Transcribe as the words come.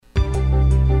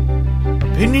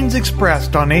opinions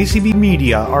expressed on ACB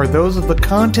Media are those of the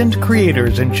content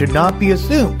creators and should not be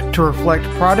assumed to reflect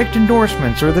product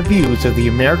endorsements or the views of the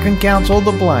American Council of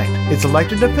the Blind, its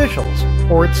elected officials,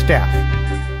 or its staff.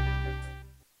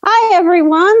 Hi,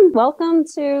 everyone. Welcome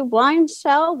to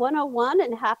BlindShell 101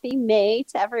 and happy May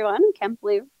to everyone. Can't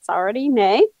believe it's already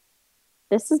May.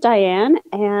 This is Diane,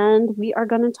 and we are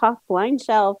going to talk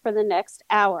BlindShell for the next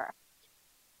hour.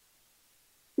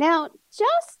 Now,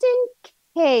 just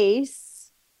in case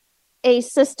a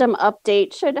system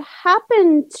update should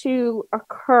happen to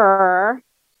occur,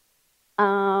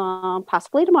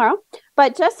 possibly tomorrow,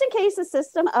 but just in case a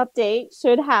system update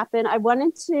should happen, I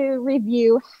wanted to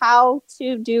review how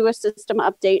to do a system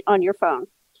update on your phone.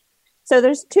 So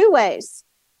there's two ways.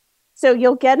 So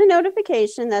you'll get a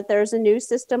notification that there's a new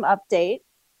system update,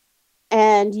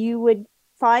 and you would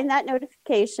find that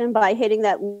notification by hitting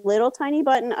that little tiny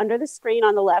button under the screen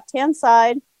on the left-hand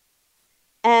side,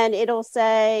 and it'll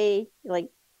say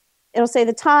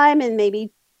the time and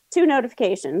maybe two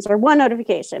notifications or one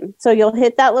notification. So you'll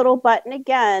hit that little button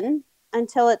again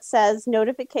until it says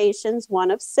notifications 1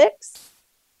 of 6.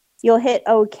 You'll hit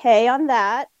OK on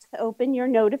that to open your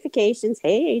notifications.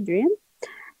 Hey, Adrian.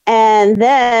 And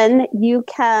then you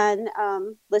can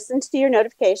listen to your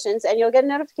notifications, and you'll get a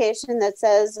notification that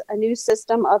says a new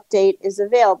system update is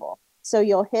available. So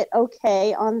you'll hit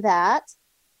OK on that.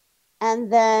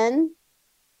 And then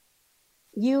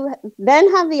you then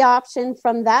have the option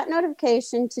from that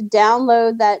notification to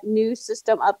download that new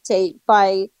system update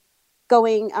by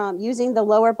going using the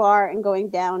lower bar and going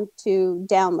down to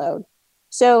download.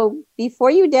 So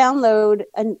before you download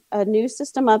a new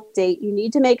system update, you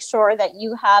need to make sure that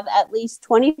you have at least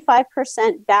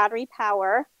 25% battery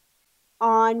power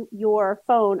on your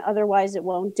phone. Otherwise, it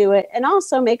won't do it. And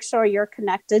also make sure you're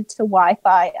connected to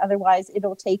Wi-Fi. Otherwise,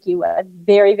 it'll take you a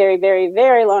very, very, very,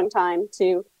 very long time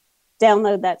to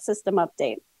download that system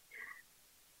update.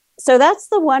 So that's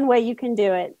the one way you can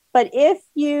do it. But if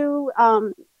you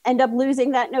end up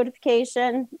losing that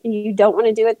notification and you don't want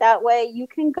to do it that way, you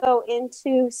can go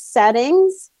into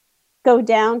settings, go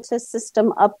down to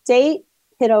system update,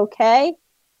 hit OK.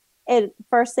 And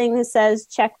first thing that says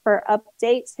check for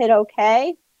updates, hit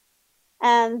OK.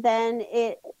 And then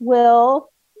it will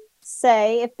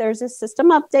say if there's a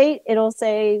system update, it'll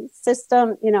say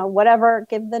system, whatever,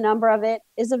 give the number of it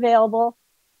is available.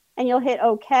 And you'll hit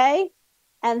OK.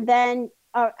 And then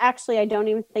actually, I don't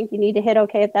even think you need to hit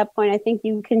OK at that point. I think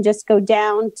you can just go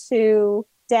down to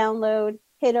download,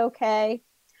 hit OK,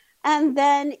 and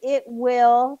then it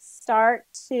will start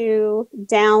to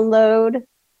download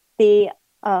the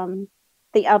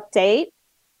update,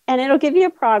 and it'll give you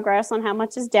a progress on how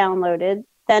much is downloaded.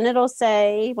 Then it'll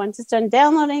say, once it's done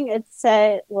downloading,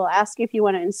 will ask you if you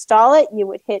want to install it. You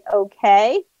would hit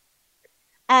OK,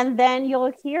 and then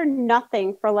you'll hear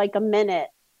nothing for like a minute.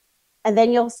 And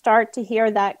then you'll start to hear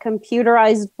that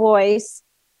computerized voice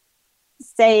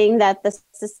saying that the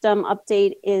system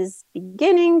update is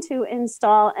beginning to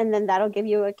install. And then that'll give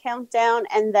you a countdown.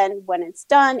 And then when it's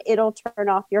done, it'll turn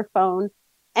off your phone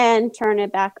and turn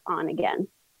it back on again.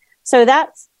 So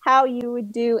that's how you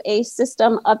would do a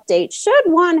system update, should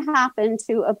one happen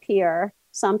to appear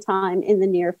sometime in the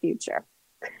near future.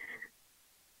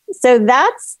 So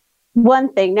that's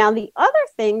one thing. Now, the other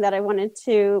thing that I wanted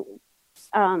to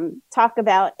talk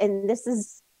about, and this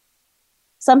is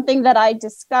something that I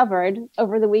discovered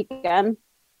over the weekend.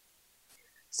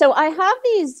 So I have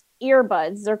these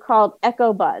earbuds. They're called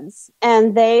Echo Buds,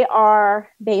 and they are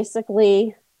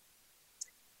basically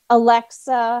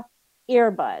Alexa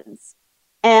earbuds.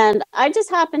 And I just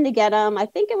happened to get them. I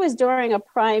think it was during a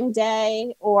Prime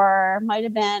Day, or might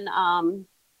have been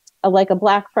like a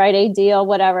Black Friday deal,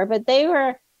 whatever. But they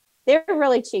were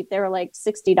really cheap. They were like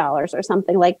 $60 or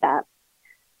something like that.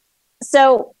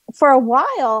 So for a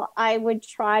while, I would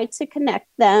try to connect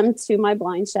them to my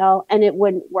BlindShell, and it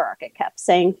wouldn't work. It kept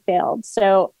saying failed.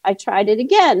 So I tried it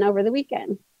again over the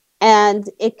weekend, and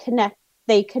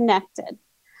they connected.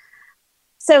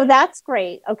 So that's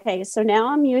great. Okay, so now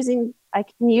I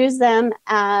can use them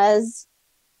as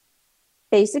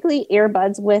basically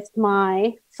earbuds with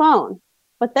my phone.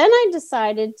 But then I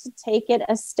decided to take it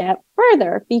a step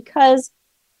further, because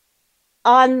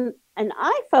on an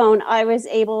iPhone, I was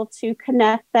able to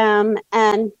connect them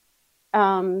and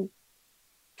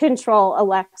control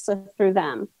Alexa through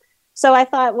them. So I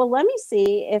thought, well, let me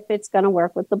see if it's going to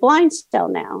work with the BlindShell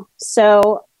now.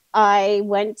 So I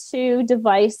went to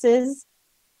devices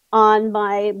on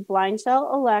my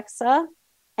BlindShell Alexa,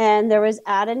 and there was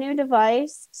add a new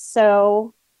device.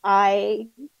 So I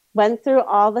went through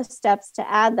all the steps to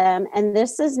add them. And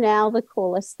this is now the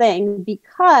coolest thing,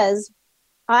 because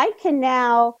I can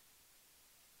now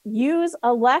use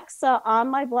Alexa on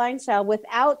my BlindShell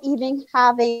without even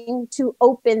having to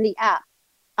open the app.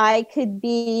 I could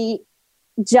be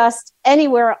just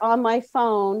anywhere on my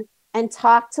phone and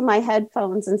talk to my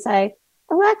headphones and say,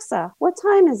 Alexa, what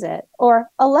time is it? Or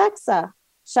Alexa,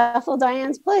 shuffle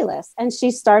Diane's playlist. And she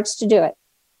starts to do it.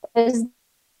 It is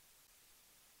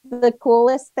the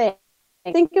coolest thing.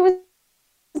 I think it was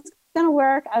going to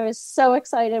work. I was so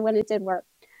excited when it did work.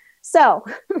 So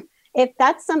if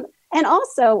that's and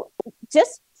also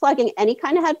just plugging any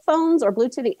kind of headphones or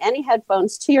Bluetoothing any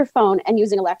headphones to your phone and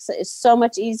using Alexa is so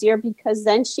much easier, because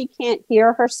then she can't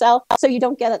hear herself. So you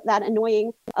don't get that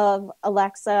annoying of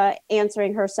Alexa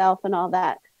answering herself and all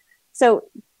that. So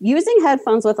using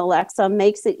headphones with Alexa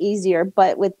makes it easier.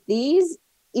 But with these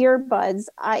earbuds,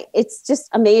 it's just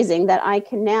amazing that I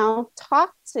can now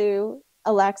talk to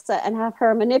Alexa and have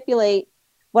her manipulate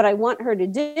what I want her to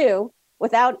do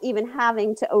without even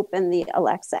having to open the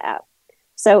Alexa app.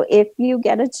 So if you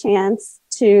get a chance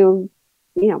to,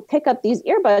 pick up these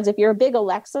earbuds, if you're a big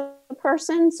Alexa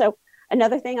person. So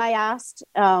another thing I asked,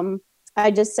 I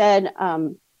just said,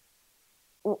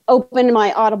 open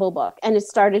my Audible book, and it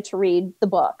started to read the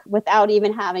book without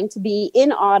even having to be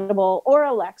in Audible or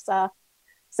Alexa.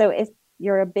 So if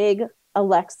you're a big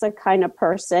Alexa kind of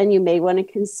person, you may want to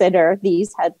consider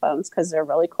these headphones because they're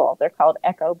really cool. They're called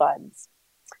Echo Buds.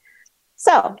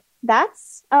 So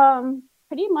that's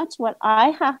pretty much what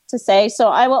I have to say. So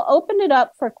I will open it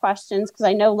up for questions, because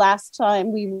I know last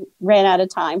time we ran out of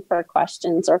time for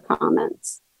questions or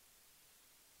comments.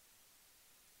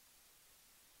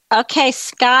 Okay,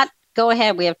 Scott, go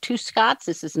ahead. We have two Scotts.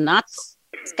 This is not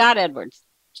Scott Edwards,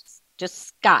 just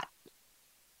Scott.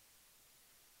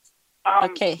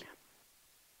 Okay.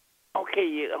 Okay,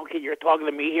 you're talking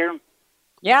to me here?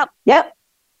 Yep.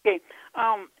 Okay.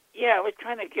 Yeah, I was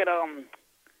trying to get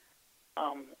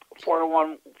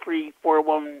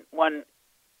 411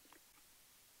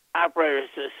 operator's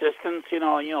assistance,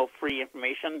 free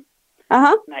information.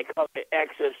 Uh-huh. And I called the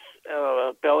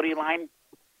accessibility line.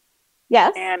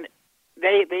 Yes. And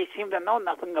they seem to know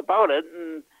nothing about it,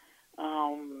 and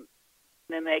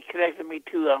then they connected me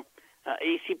to a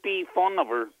ACP phone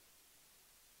number.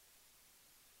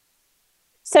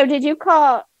 So did you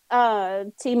call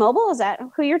T-Mobile? Is that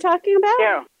who you're talking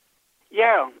about?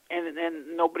 Yeah,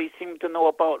 and nobody seemed to know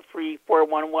about free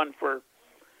 411 for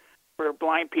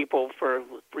blind people for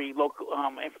free local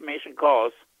information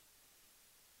calls.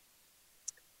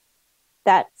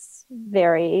 That's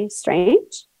very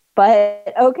strange,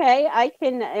 but okay, I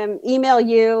can email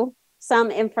you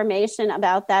some information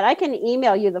about that. I can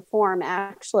email you the form,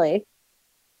 actually,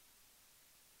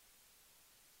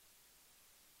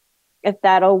 if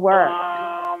that'll work.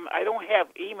 I don't have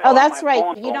email. Oh, that's right.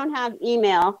 Phone. You don't have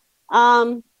email.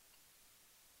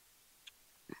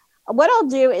 What I'll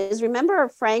do is, remember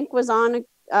Frank was on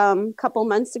a couple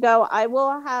months ago. I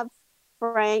will have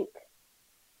Frank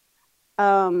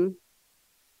call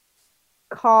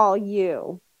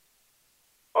you.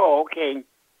 Oh, okay.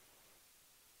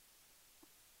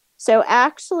 So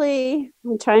actually,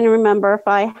 I'm trying to remember if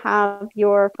I have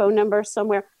your phone number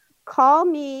somewhere. Call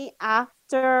me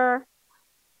after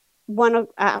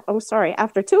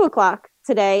after 2:00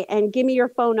 today, and give me your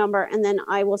phone number, and then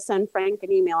I will send Frank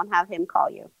an email and have him call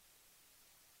you.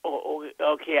 Oh,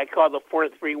 okay. I called the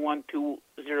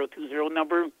 431-2020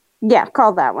 number. Yeah,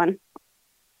 call that one.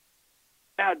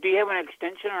 Now, do you have an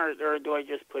extension, or do I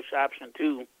just push option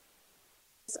 2?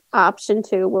 Option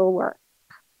 2 will work.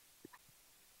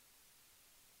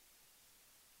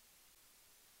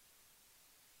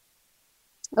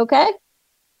 Okay?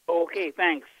 Okay,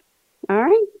 thanks. All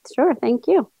right, sure. Thank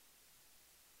you.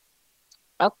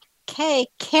 Okay,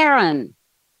 Karen.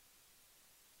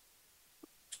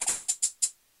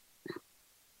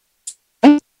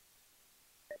 Hey,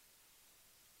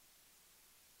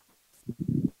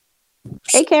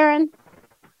 Karen.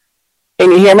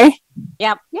 Can you hear me?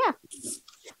 Yep. Yeah.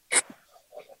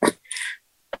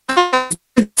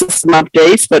 Some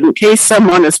updates, but in case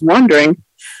someone is wondering,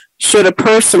 should a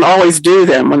person always do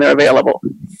them when they're available?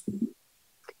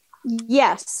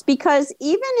 Yes, because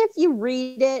even if you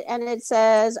read it and it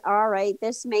says, all right,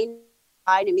 this may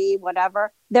apply to me,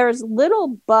 whatever, there's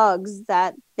little bugs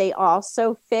that they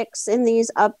also fix in these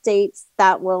updates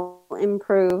that will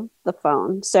improve the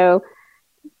phone. So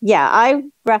yeah, I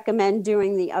recommend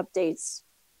doing the updates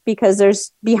because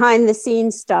there's behind the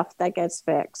scenes stuff that gets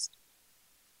fixed.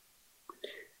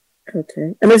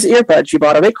 Okay. And those earbuds you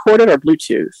bought, are they corded or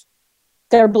Bluetooth?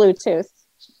 They're Bluetooth.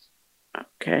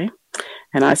 Okay.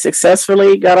 And I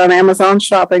successfully got on Amazon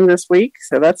shopping this week,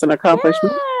 so that's an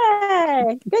accomplishment.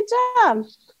 Yay! Good job.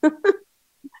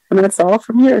 And that's all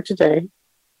from here today.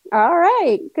 All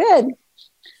right, good.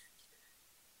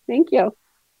 Thank you.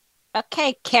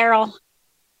 Okay, Carol.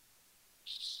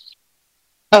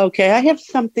 Okay, I have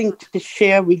something to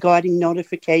share regarding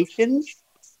notifications.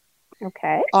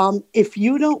 Okay. If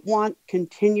you don't want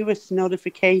continuous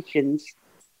notifications,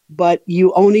 but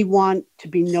you only want to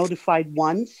be notified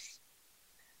once,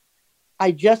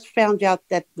 I just found out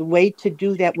that the way to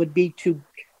do that would be to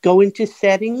go into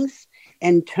settings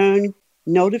and turn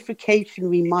notification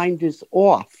reminders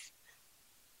off.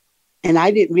 And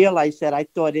I didn't realize that. I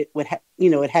thought it would,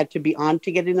 it had to be on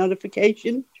to get a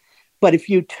notification. But if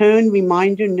you turn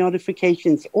reminder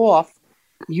notifications off,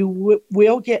 you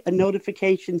will get a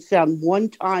notification sound one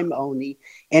time only,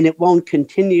 and it won't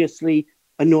continuously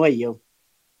annoy you.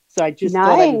 So I just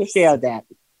thought I would share that.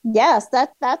 Yes,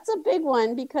 that's a big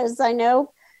one, because I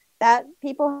know that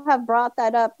people have brought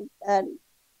that up.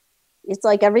 It's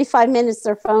like every 5 minutes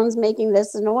their phone's making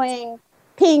this annoying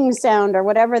ping sound or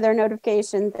whatever their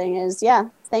notification thing is. Yeah,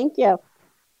 thank you.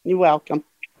 You're welcome.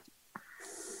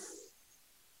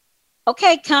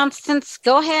 Okay, Constance,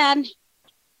 go ahead.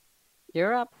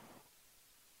 You're up.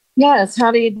 Yes,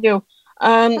 how do you do?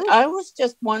 I was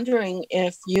just wondering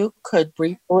if you could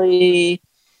briefly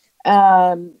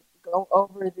go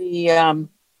over the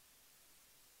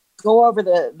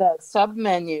sub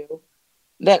menu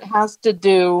that has to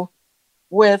do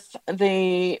with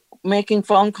the making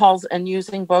phone calls and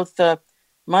using both the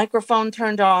microphone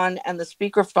turned on and the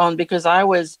speakerphone, because I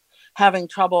was having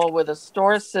trouble with a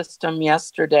store system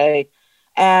yesterday,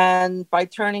 and by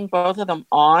turning both of them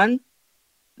on,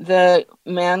 the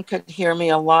man could hear me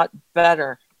a lot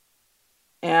better.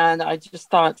 And I just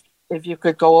thought if you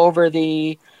could go over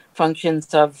the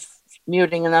functions of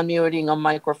muting and unmuting a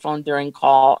microphone during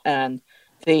call and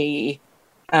the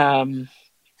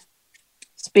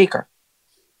speaker.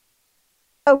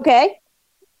 Okay.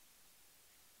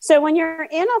 So when you're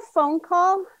in a phone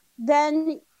call,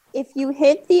 then if you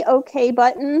hit the OK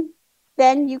button,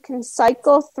 then you can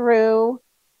cycle through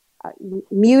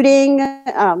muting,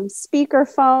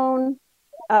 speakerphone,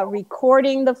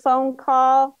 recording the phone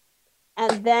call.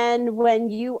 And then when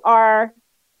you are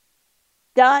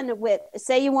done with,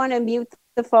 say you want to mute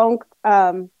the phone.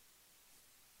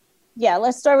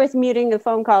 Let's start with muting the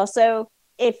phone call. So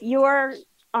if you're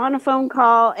on a phone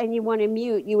call and you want to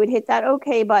mute, you would hit that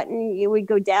OK button. You would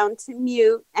go down to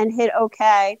mute and hit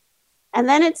OK. And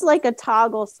then it's like a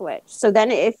toggle switch. So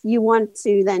then if you want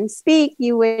to then speak,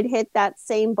 you would hit that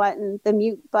same button, the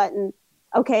mute button,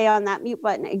 OK on that mute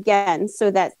button again,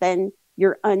 so that then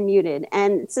you're unmuted.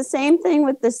 And it's the same thing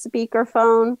with the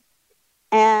speakerphone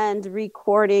and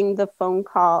recording the phone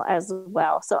call as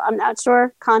well. So I'm not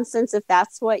sure, Constance, if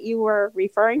that's what you were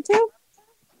referring to.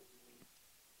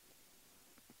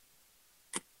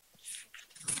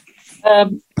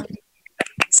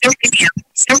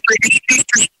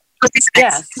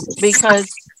 Yes, because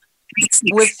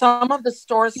with some of the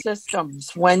store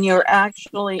systems, when you're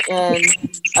actually in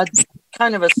a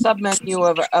kind of a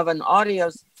submenu of an audio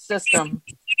system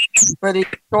for the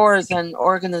stores and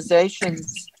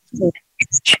organizations,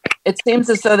 it seems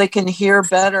as though they can hear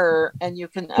better and you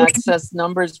can access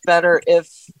numbers better if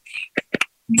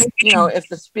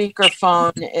the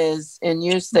speakerphone is in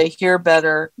use, they hear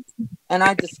better. And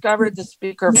I discovered the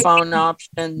speakerphone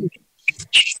option,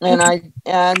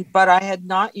 but I had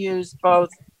not used both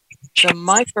the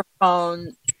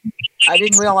microphone. I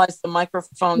didn't realize the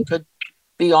microphone could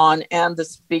be on and the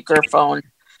speakerphone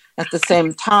at the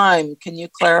same time. Can you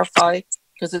clarify?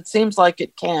 Because it seems like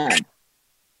it can.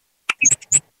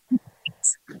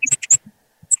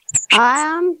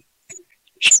 I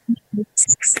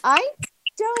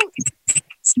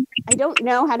don't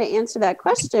know how to answer that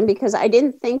question, because I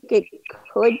didn't think it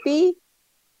could be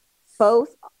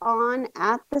both on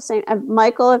at the same.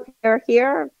 Michael, if you're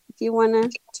here, if you want to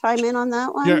chime in on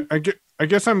that one. Yeah, I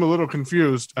guess I'm a little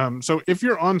confused. So if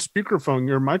you're on speakerphone,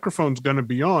 your microphone's going to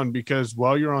be on, because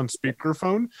while you're on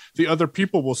speakerphone, the other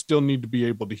people will still need to be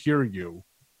able to hear you.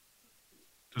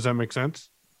 Does that make sense?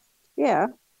 Yeah.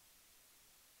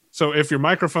 So if your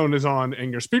microphone is on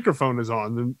and your speakerphone is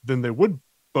on, then they would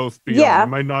both be on.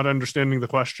 Am I not understanding the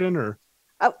question, or?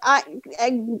 I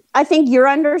think you're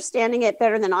understanding it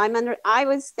better than I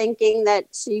was thinking that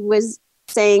she was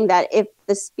saying that if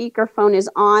the speakerphone is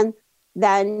on,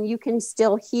 then you can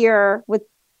still hear with,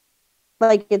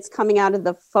 like, it's coming out of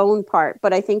the phone part.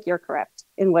 But I think you're correct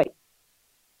in what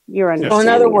you're understanding.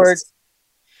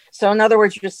 So in other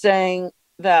words, you're saying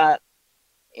that,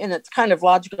 and it's kind of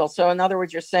logical. So in other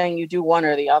words, you're saying you do one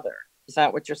or the other. Is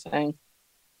that what you're saying?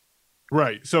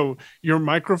 Right. So your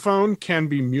microphone can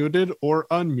be muted or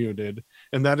unmuted,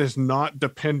 and that is not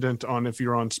dependent on if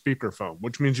you're on speakerphone,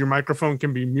 which means your microphone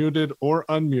can be muted or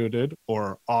unmuted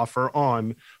or off or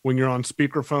on when you're on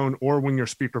speakerphone or when your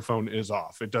speakerphone is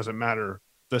off. It doesn't matter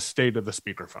the state of the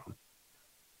speakerphone.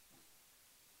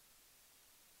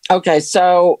 Okay,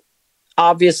 so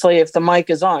obviously if the mic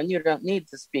is on, you don't need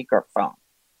the speakerphone.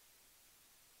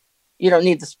 You don't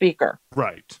need the speaker.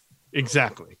 Right.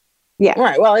 Exactly. Yeah.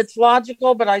 Right. Well, it's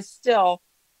logical, but I still,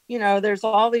 there's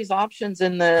all these options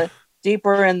in the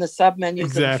deeper in the submenus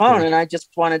of the phone, and I just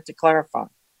wanted to clarify.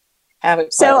 Have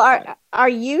it clarified. So are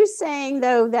you saying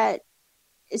though that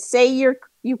say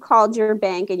you called your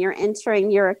bank and you're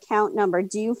entering your account number,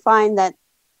 do you find that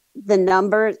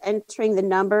entering the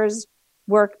numbers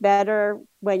work better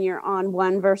when you're on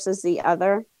one versus the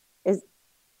other? Is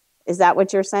that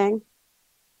what you're saying?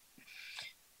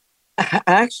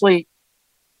 Actually,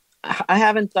 I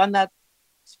haven't done that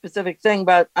specific thing,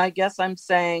 but I guess I'm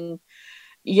saying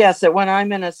yes, that when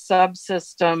I'm in a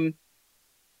subsystem,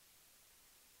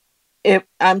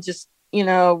 I'm just,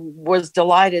 was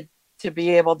delighted to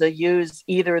be able to use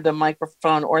either the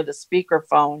microphone or the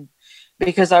speakerphone,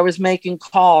 because I was making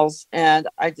calls and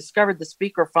I discovered the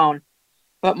speakerphone,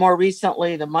 but more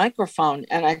recently the microphone.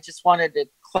 And I just wanted to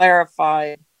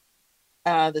clarify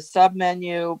the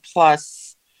submenu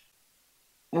plus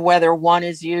whether one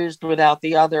is used without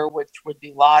the other, which would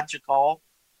be logical,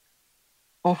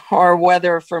 or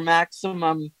whether for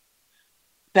maximum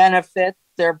benefit,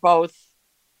 they're both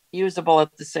usable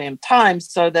at the same time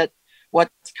so that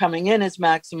what's coming in is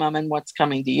maximum and what's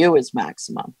coming to you is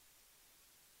maximum.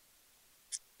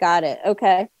 Got it.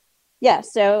 Okay. Yeah.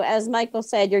 So as Michael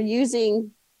said, you're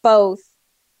using both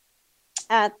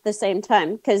at the same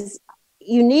time because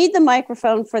you need the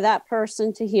microphone for that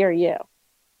person to hear you.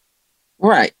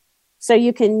 Right. So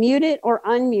you can mute it or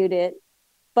unmute it,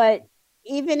 but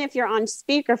even if you're on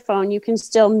speakerphone, you can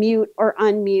still mute or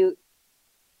unmute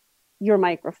your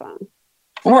microphone.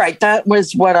 Right. That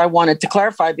was what I wanted to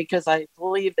clarify, because I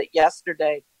believe that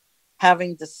yesterday,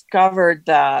 having discovered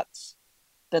that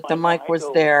the mic was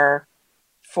there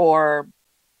for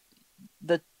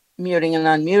the muting and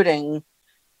unmuting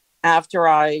after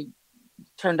I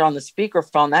turned on the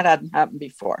speakerphone, that hadn't happened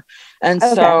before. And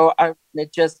so I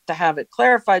wanted just to have it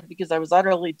clarified, because I was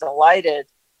utterly delighted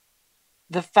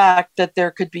the fact that there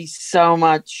could be so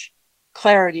much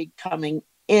clarity coming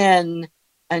in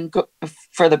and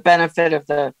for the benefit of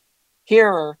the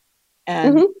hearer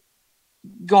and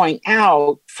going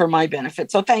out for my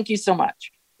benefit. So thank you so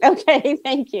much. Okay,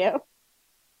 thank you.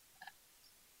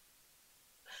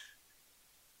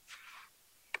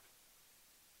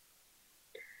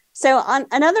 So on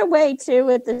another way too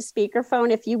with the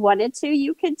speakerphone, if you wanted to,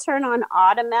 you could turn on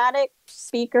automatic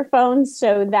speakerphones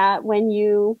so that when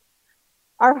you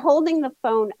are holding the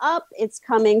phone up, it's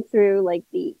coming through like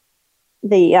the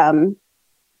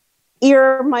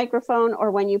ear microphone, or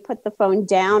when you put the phone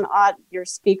down, your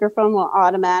speakerphone will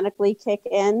automatically kick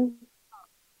in.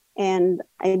 And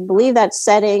I believe that's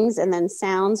settings and then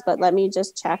sounds, but let me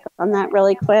just check on that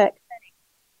really quick.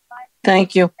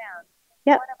 Thank you.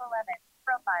 Yep. 1 of 11,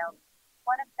 profiles,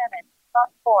 1 of 7,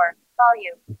 4,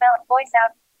 volume, voice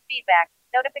out, feedback,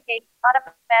 notification,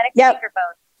 automatic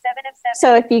speakerphone, 7 of 7.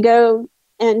 So if you go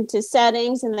into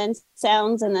settings and then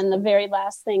sounds, and then the very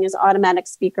last thing is automatic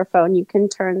speakerphone, you can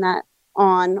turn that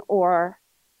on or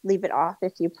leave it off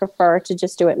if you prefer to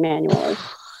just do it manually.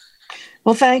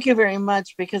 Well, thank you very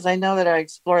much, because I know that I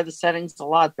explore the settings a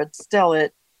lot, but still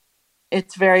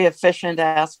it's very efficient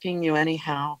asking you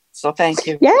anyhow. So thank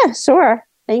you. Yeah, sure.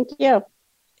 Thank you.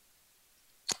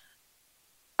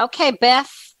 Okay,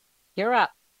 Beth, you're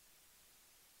up.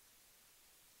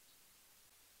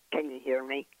 Can you hear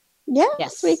me?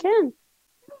 Yes, we can.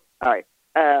 All right.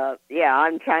 Yeah,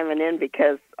 I'm chiming in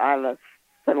because I have a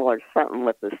similar something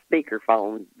with the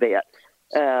speakerphone bit.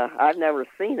 I've never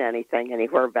seen anything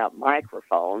anywhere about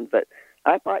microphones, but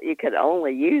I thought you could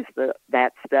only use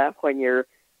that stuff when you're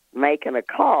making a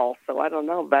call. So I don't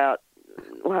know about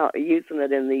using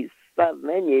it in these sub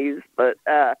menus, but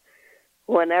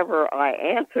whenever I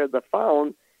answer the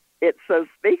phone, it says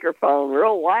speakerphone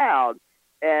real loud,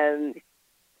 and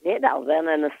then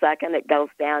in a second it goes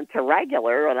down to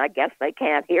regular, and I guess they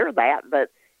can't hear that, but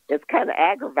it's kind of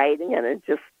aggravating, and it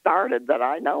just started that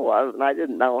I know of, and I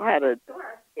didn't know how to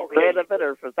get rid of it,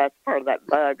 or if that's part of that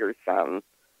bug or something.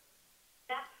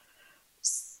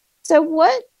 So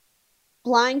what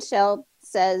BlindShell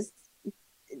says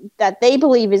that they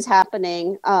believe is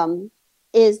happening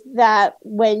is that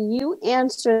when you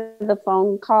answer the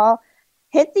phone call,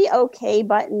 hit the OK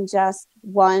button just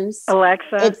once.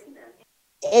 Alexa.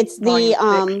 It's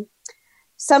the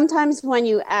sometimes when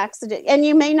you accident, and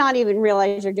you may not even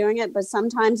realize you're doing it, but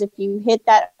sometimes if you hit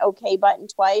that OK button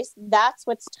twice, that's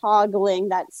what's toggling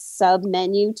that sub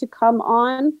menu to come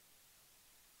on.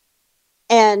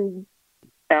 And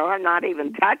well, I'm not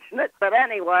even touching it, but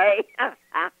anyway.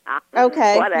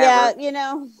 Okay. Whatever. Yeah, you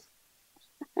know.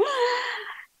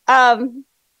 I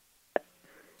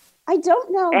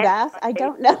don't know, Beth. I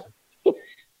don't know.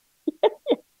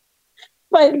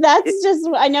 But that's just,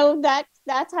 I know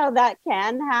that's how that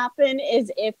can happen,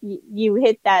 is if you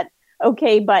hit that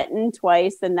OK button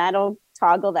twice, then that'll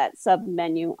toggle that sub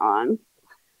menu on.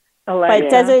 Alexa,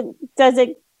 but does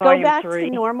it go volume back 3. to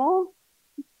normal?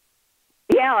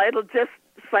 Yeah, it'll just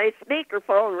say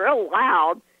speakerphone real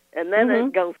loud, and then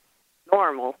it goes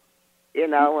normal, you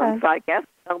know. Okay. And so I guess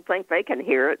I don't think they can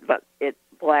hear it, but it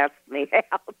blasts me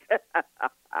out.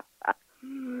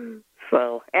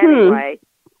 So anyway,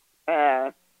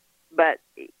 but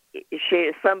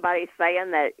somebody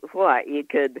saying that what you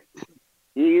could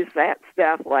use that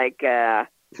stuff like, say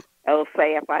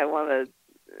if I want to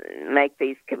make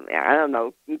these, I don't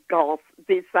know, calls,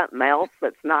 do something else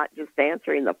that's not just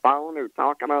answering the phone or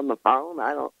talking on the phone.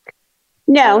 I don't.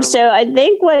 No, so I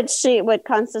think what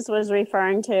Constance was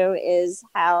referring to is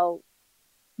how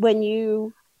when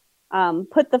you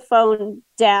put the phone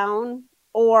down,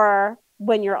 or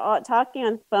when you're talking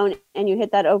on the phone and you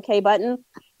hit that OK button,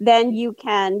 then you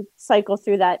can cycle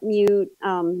through that mute,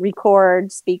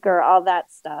 record, speaker, all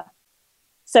that stuff.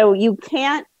 So you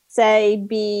can't say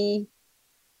be,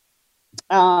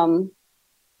 I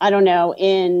don't know,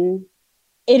 in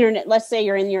internet, let's say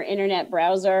you're in your internet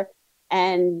browser,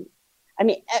 and I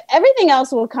mean, everything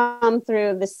else will come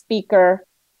through the speaker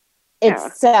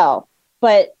itself,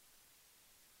 but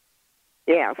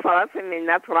yeah, so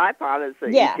that's what I thought, is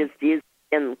that you just use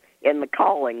in the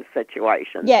calling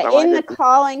situation. Yeah, so in the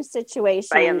calling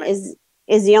situation is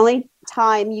the only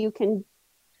time you can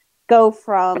go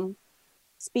from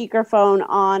speakerphone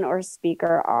on or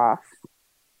speaker off,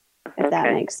 if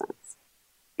that makes sense.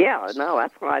 Yeah, no,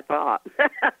 that's what I thought.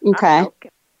 Okay.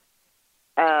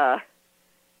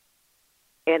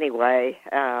 Anyway,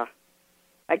 I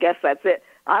guess that's it.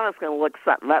 I was going to look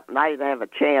something up and I didn't have a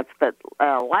chance, but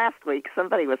last week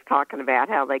somebody was talking about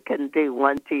how they couldn't do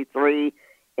 1, 2, 3,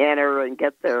 enter and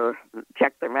check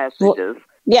their messages.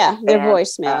 Yeah, their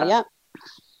voicemail. Yep.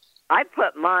 I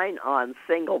put mine on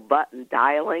single button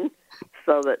dialing,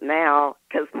 so that now,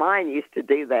 because mine used to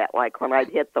do that, like when I'd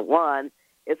hit the 1,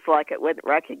 it's like it wouldn't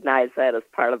recognize that as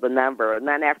part of the number. And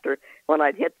then when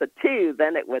I'd hit the 2,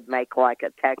 then it would make like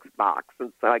a text box.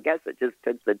 And so I guess it just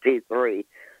took the 2, 3.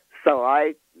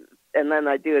 And then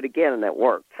I do it again and it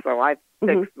worked. So I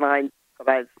fixed mine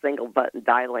so I have single button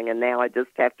dialing, and now I just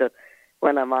have to,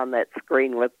 when I'm on that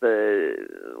screen with the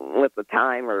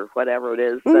time or whatever it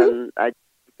is, then I have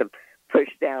to push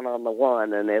down on the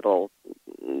 1 and it'll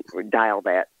dial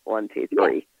that 1, 2,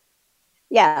 3.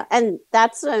 Yeah, and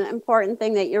that's an important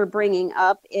thing that you're bringing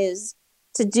up, is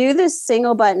to do this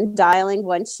single button dialing.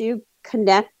 Once you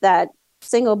connect that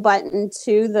single button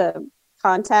to the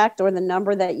contact or the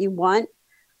number that you want,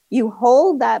 you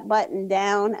hold that button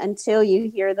down until you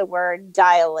hear the word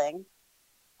dialing,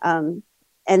 and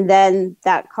then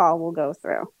that call will go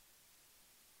through.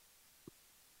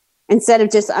 Instead of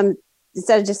just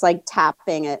like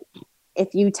tapping it.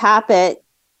 If you tap it,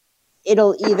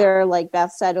 it'll either, like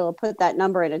Beth said, it'll put that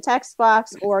number in a text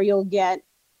box, or you'll get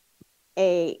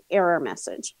a error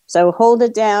message. So hold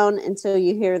it down until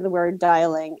you hear the word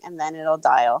dialing, and then it'll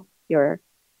dial your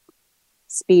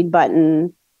speed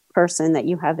button person that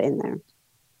you have in there.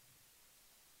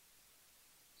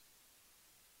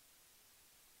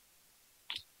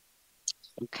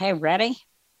 Okay, ready?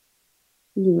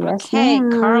 Yes. Okay, ma'am.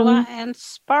 Carla and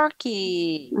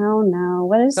Sparky. Oh no,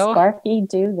 what does Go. Sparky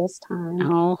do this time?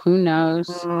 Oh, who knows?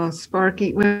 Oh,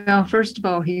 Sparky. Well, first of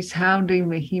all, he's hounding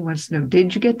me. He wants to know,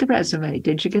 did you get the resume?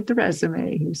 Did you get the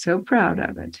resume? He's so proud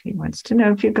of it. He wants to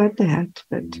know if you got that.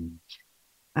 But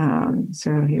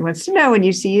so he wants to know when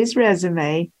you see his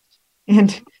resume.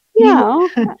 And no,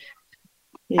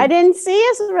 I didn't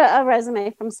see a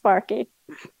resume from Sparky.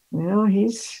 Well,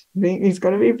 he's going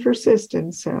to be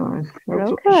persistent. So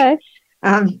okay.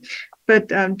 But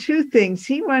two things.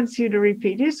 He wants you to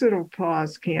repeat. His little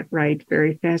paws can't write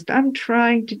very fast. I'm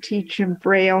trying to teach him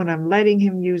Braille, and I'm letting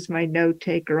him use my note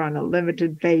taker on a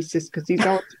limited basis because he's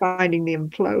always finding the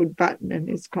implode button, and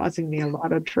it's causing me a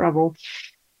lot of trouble.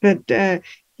 But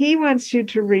he wants you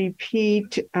to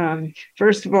repeat,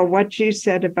 first of all, what you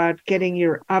said about getting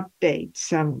your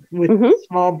updates with a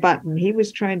small button. He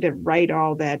was trying to write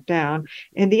all that down.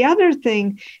 And the other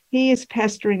thing he is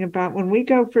pestering about, when we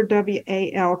go for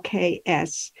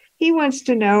WALKS, he wants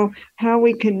to know how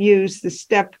we can use the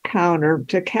step counter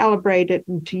to calibrate it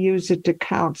and to use it to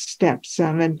count steps.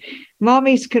 And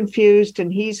Mommy's confused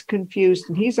and he's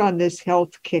on this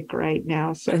health kick right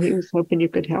now. So he was hoping you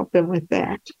could help him with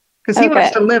that. Because he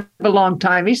wants to live a long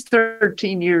time. He's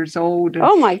 13 years old.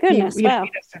 Oh, my goodness. Wow.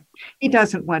 He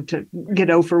doesn't want to get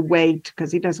overweight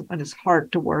because he doesn't want his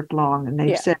heart to work long. And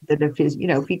they've said that if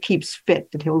he keeps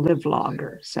fit, that he'll live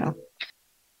longer. So.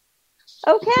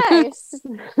 Okay.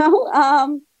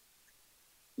 So,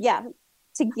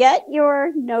 to get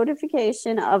your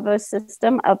notification of a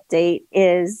system update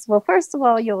is, well, first of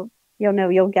all, you'll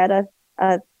get a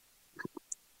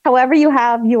however you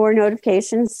have your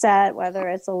notifications set, whether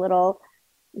it's a little,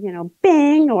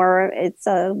 bing or it's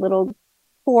a little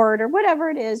port or whatever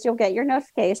it is, you'll get your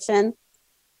notification.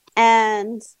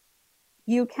 And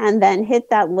you can then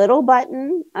hit that little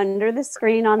button under the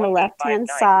screen on the left-hand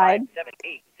side.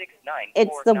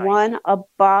 It's the one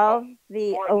above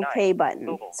the OK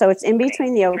button. So it's in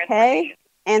between the OK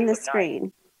and the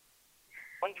screen.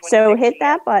 So hit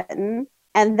that button.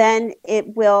 And then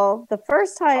it will, the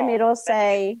first time it'll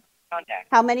say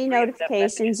how many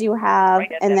notifications you have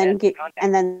and then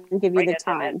give you the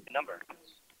time.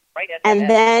 And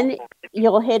then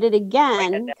you'll hit it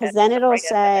again because then it'll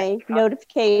say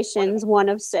notifications 1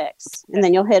 of 6. And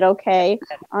then you'll hit OK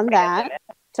on that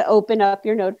to open up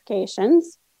your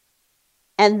notifications.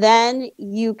 And then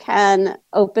you can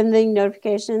open the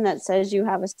notification that says you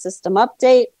have a system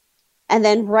update. And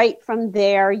then right from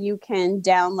there, you can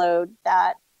download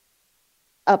that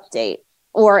update.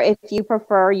 Or if you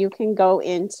prefer, you can go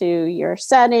into your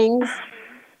settings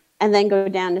and then go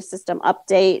down to system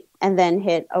update and then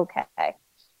hit OK.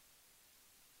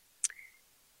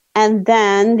 And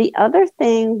then the other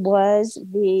thing was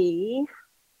the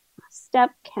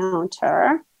step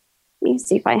counter. Let me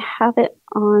see if I have it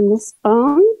on this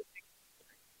phone.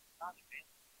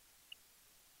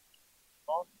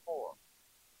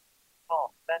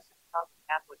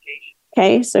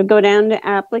 Okay, so go down to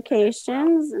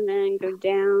applications and then go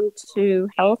down to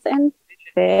health and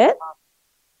fit.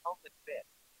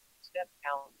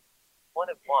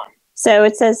 So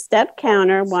it says step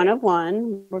counter 1 of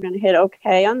 1. We're going to hit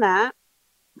OK on that.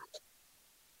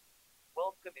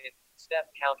 Welcome in step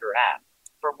counter app.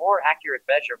 For more accurate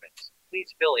measurements,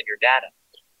 please fill in your data.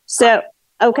 So,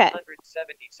 okay.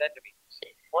 170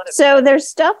 centimeters. So there's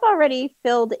stuff already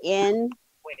filled in.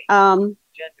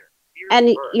 Gender.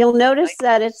 And you'll notice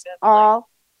that it's all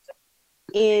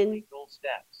in.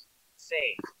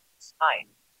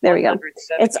 There we go.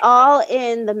 It's all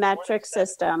in the metric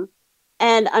system.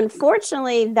 And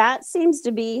unfortunately, that seems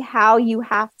to be how you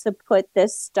have to put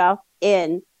this stuff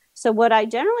in. So what I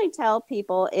generally tell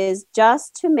people is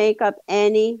just to make up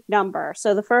any number.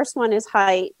 So the first one is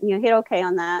height. You hit OK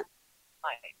on that.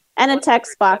 And a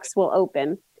text box will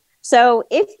open. So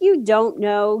if you don't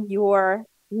know your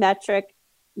metric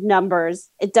numbers,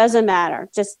 it doesn't matter.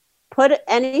 Just put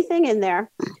anything in there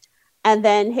and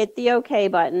then hit the OK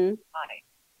button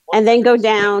and then go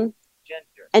down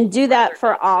and do that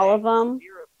for all of them.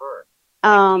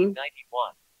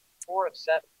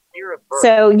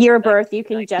 So year of birth, you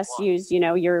can just use,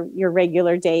 your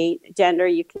regular date. Gender,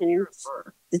 you can,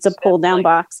 it's a pull down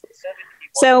box.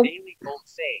 So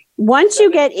once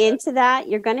you get into that,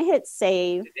 you're going to hit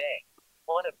save.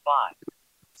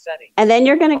 And then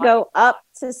you're going to go up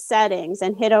to settings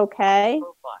and hit OK. 1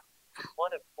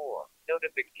 of 4.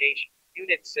 Notification.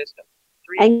 Unit system.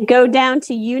 3 and go down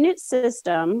to unit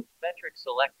system. Metric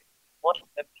selected. 1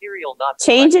 imperial not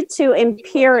change it to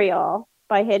imperial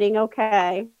by hitting OK.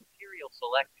 Imperial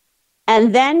selected.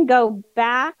 And then go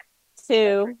back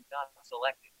to not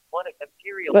selected. 1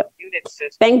 imperial unit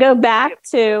system. Then go back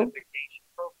to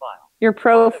your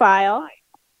profile. 5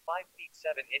 feet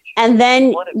 7 inches. And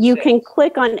then you can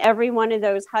click on every one of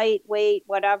those height, weight,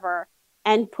 whatever,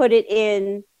 and put it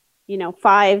in,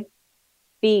 5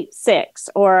 feet 6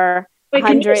 or Wait,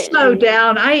 can you slow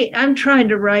down? I'm trying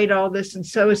to write all this, and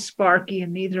so is Sparky,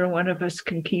 and neither one of us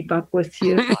can keep up with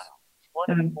you.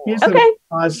 Okay.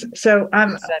 So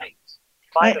I'm settings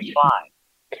 5 of 5.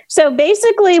 So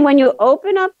basically, when you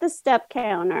open up the step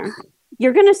counter,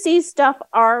 you're going to see stuff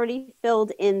already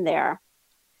filled in there.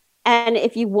 And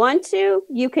if you want to,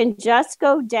 you can just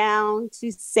go down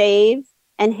to save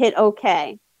and hit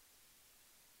OK.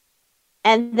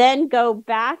 And then go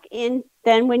back in.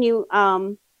 Then when you, let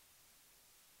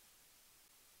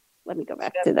me go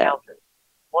back to that.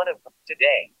 1 of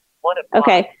today. 1 of 5.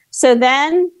 Okay. So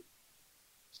then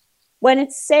when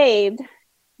it's saved,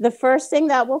 the first thing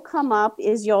that will come up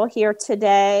is you'll hear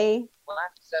today.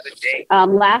 Last 7 days.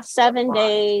 Last 7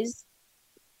 days.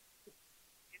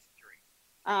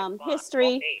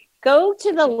 History. go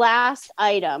to the last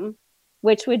item,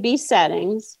 which would be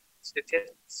settings,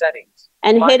 settings,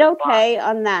 and hit Find OK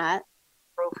on that.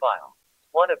 Profile,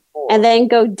 1 of 4. And then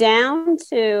go down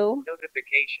to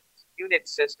Notifications, unit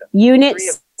system, unit 3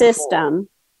 of 4. system,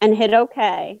 and hit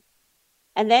OK.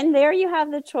 And then there you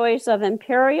have the choice of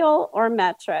imperial or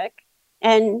metric.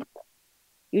 And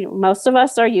most of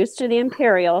us are used to the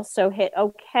imperial, so hit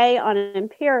OK on an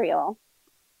imperial.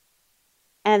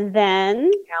 And then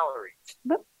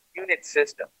calories, unit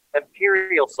system,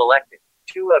 imperial selected,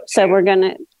 2 of 2.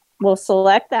 So we'll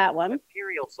select that one.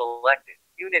 Imperial selected,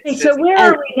 unit Hey, system. so where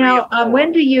are we now?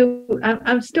 When do you?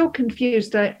 I'm still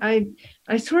confused. I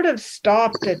sort of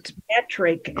stopped at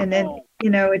metric, and then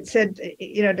it said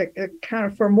to kind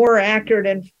of for more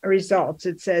accurate results.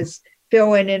 It says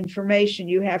fill in information.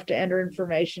 You have to enter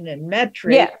information in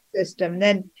metric system.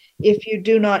 Then if you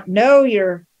do not know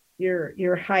your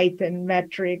height and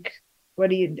metric, what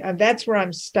do you? That's where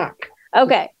I'm stuck.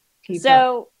 Okay.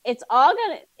 So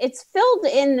it's filled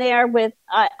in there with,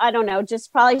 I don't know,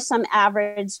 just probably some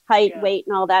average height, weight,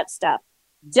 and all that stuff.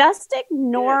 Just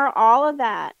ignore all of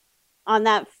that on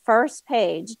that first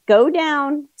page. Go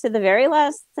down to the very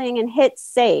last thing and hit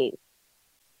save.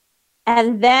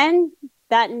 And then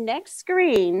that next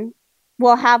screen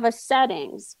will have a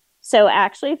settings. So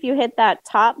actually, if you hit that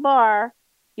top bar,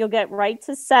 you'll get right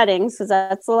to settings because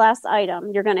that's the last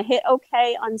item. You're going to hit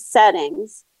OK on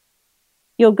settings.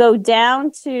 You'll go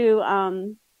down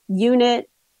to unit.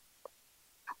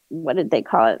 What did they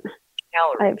call it?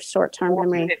 Calories. I have short-term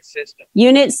memory. Unit system.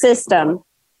 Unit system.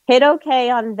 Hit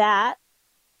OK on that,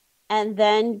 and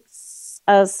then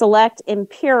select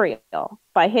imperial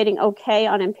by hitting OK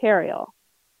on imperial.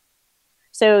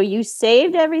 So you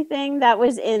saved everything that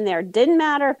was in there. Didn't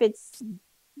matter if it's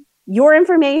your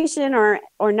information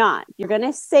or not. You're going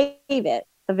to save it.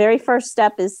 The very first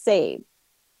step is save.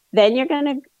 Then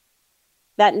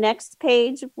that next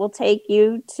page will take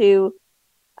you to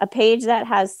a page that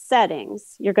has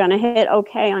settings. You're going to hit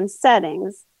OK on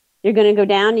settings. You're going to go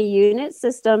down to unit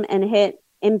system and hit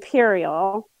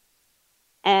imperial.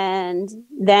 And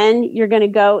then you're going to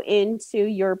go into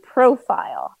your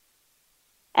profile.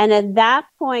 And at that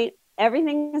point,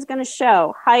 everything is going to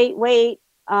show height, weight,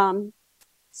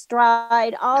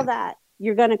 stride, all that.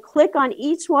 You're going to click on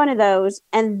each one of those,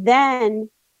 and then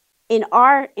in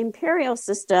our imperial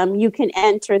system, you can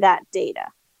enter that data.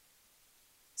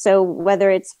 So whether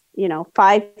it's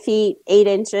 5 feet 8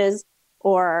 inches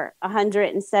or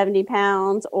 170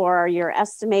 pounds, or your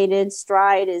estimated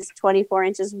stride is 24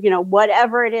 inches,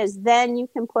 whatever it is, then you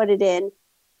can put it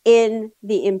in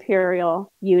the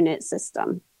imperial unit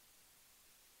system.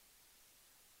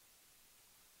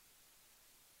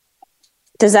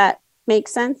 Does that make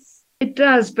sense? It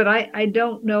does, but I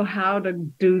don't know how to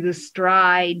do the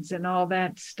strides and all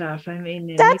that stuff. I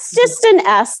mean, that's just an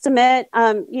estimate.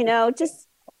 And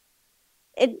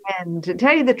to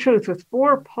tell you the truth, with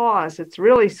 4 paws, it's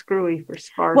really screwy for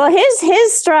Spark. Well,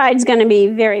 his stride's going to be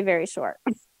very, very short.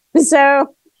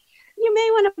 So you may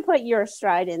want to put your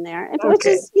stride in there, which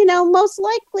is, most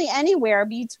likely anywhere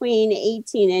between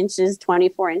 18 inches,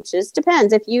 24 inches.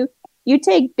 Depends. If you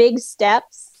take big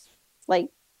steps, like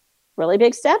really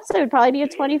big steps, it would probably be a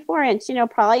 24 inch.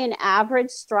 Probably an average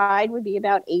stride would be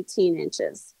about 18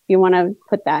 inches. If you want to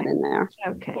put that in there.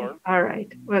 Okay. All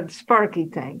right. Well, Sparky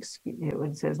thanks.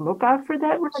 It says, look out for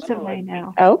that resume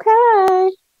now.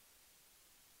 Okay.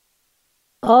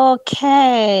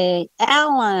 Okay.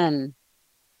 Alan,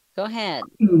 go ahead.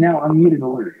 Now unmuted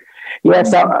alert.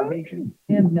 Yes.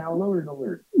 And now lowered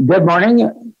alert. Good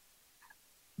morning,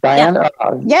 Diane.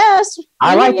 Yes.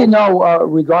 I'd like to know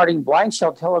regarding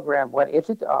BlindShell Telegram. What is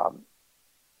it?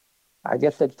 I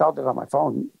just installed it on my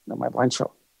phone, on my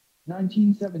BlindShell.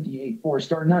 1978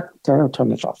 4-star nut. Turn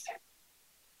this off.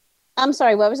 I'm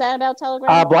sorry. What was that about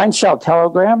Telegram? BlindShell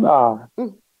Telegram.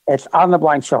 It's on the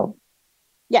BlindShell.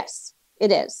 Yes,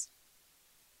 it is.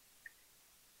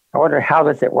 I wonder, how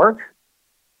does it work?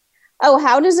 Oh,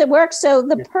 how does it work? So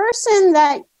the person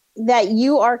that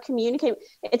you are communicating,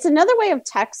 it's another way of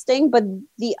texting, but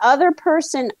the other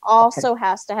person also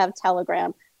has to have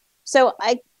Telegram. So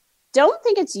I don't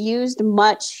think it's used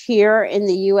much here in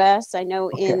the US. I know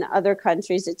in other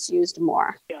countries it's used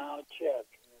more. Yeah, I'll check.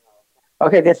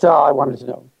 Okay, that's all I wanted to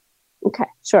know. Okay,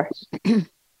 sure.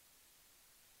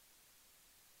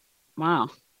 Wow.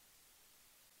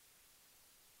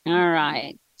 All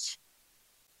right.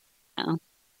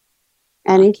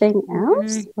 Anything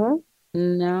else?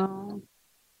 No.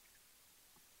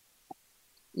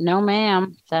 No,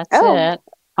 ma'am. That's it.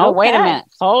 Oh, wait a minute.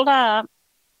 Hold up.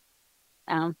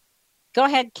 Go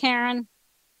ahead, Karen.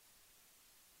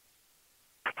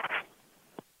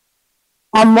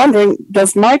 I'm wondering,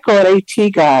 does Michael at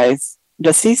AT Guys,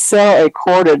 does he sell a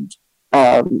corded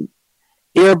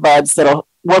earbuds that'll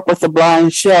work with the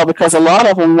BlindShell? Because a lot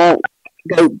of them won't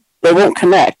go, they won't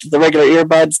connect. The regular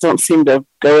earbuds don't seem to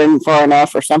go in far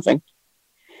enough or something.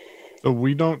 So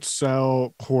we don't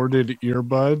sell corded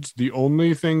earbuds. The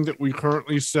only thing that we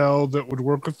currently sell that would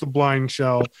work with the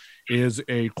BlindShell is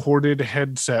a corded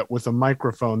headset with a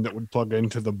microphone that would plug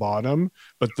into the bottom,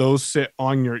 but those sit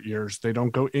on your ears. They don't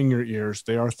go in your ears.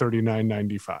 They are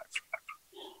 $39.95.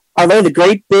 Are they the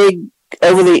great big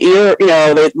over the ear,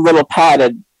 the little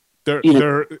padded?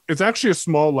 It's actually a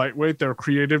small lightweight. They're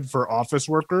created for office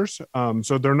workers.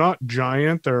 So they're not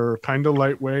giant. They're kind of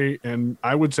lightweight and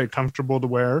I would say comfortable to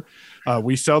wear.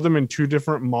 We sell them in 2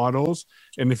 different models.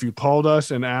 And if you called us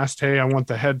and asked, hey, I want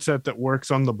the headset that works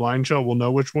on the BlindShell, we'll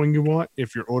know which one you want.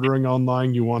 If you're ordering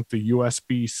online, you want the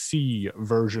USB-C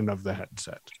version of the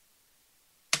headset.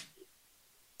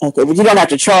 Okay, but you don't have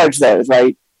to charge those,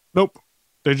 right? Nope.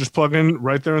 They just plug in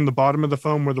right there in the bottom of the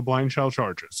phone where the BlindShell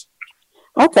charges.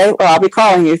 Okay, well, I'll be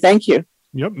calling you. Thank you.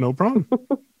 Yep, no problem.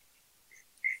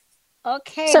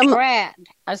 Okay, so, Brad.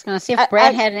 I was going to see if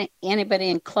Brad had anybody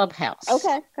in Clubhouse.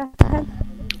 Okay, go ahead.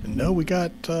 No, we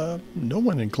got no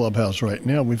one in Clubhouse right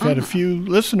now. We've had a few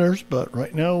listeners, but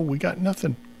right now we got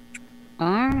nothing. All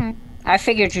right. I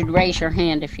figured you'd raise your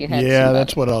hand if you had Yeah, somebody.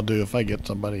 That's what I'll do. If I get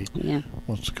somebody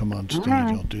wants to come on stage,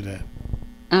 I'll do that.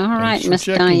 All right, Miss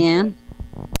Diane.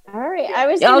 All right. I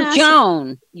was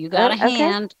Joan, you got a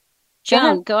hand.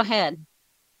 Joan, go ahead.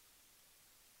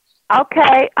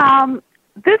 Okay.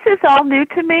 This is all new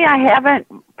to me. I haven't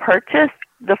purchased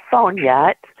the phone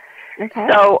yet. Okay.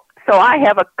 So I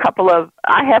have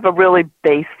a really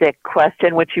basic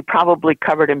question, which you probably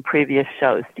covered in previous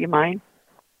shows. Do you mind?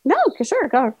 No, sure.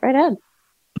 Go right ahead.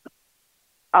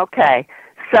 Okay.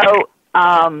 So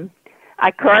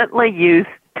I currently use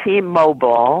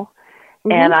T-Mobile,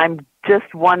 and I'm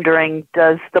just wondering,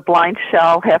 does the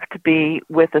BlindShell have to be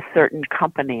with a certain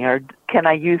company, or can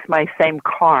I use my same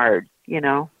card,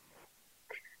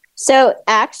 So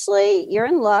actually, you're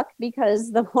in luck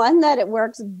because the one that it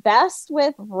works best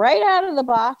with right out of the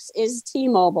box is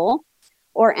T-Mobile,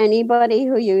 or anybody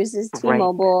who uses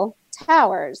T-Mobile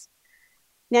towers.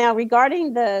 Now,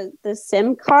 regarding the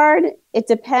SIM card, it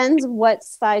depends what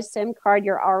size SIM card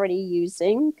you're already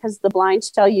using, because the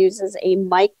BlindShell uses a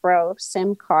micro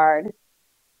SIM card,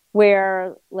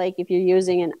 where, like, if you're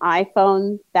using an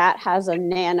iPhone, that has a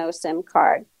nano SIM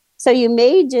card. So you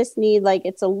may just need,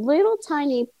 it's a little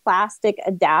tiny plastic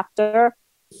adapter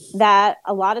that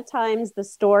a lot of times the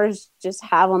stores just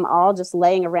have them all just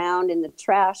laying around in the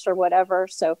trash or whatever.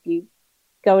 So if you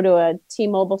go to a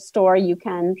T-Mobile store, you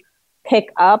can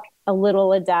pick up a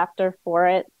little adapter for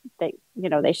it. They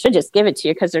should just give it to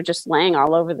you because they're just laying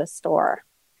all over the store.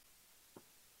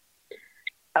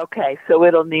 Okay, so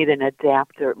it'll need an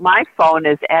adapter. My phone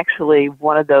is actually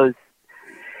one of those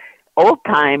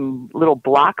old-time little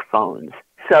block phones.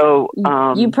 So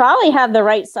you probably have the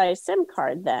right size SIM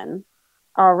card then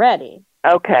already.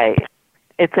 Okay,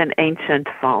 it's an ancient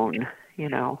phone,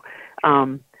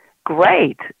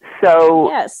 Great. So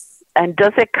yes. And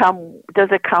does it come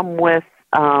with,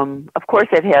 of course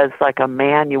it has like a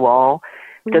manual.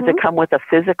 Does it come with a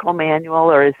physical manual,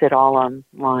 or is it all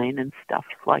online and stuff,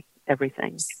 like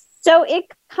everything? So it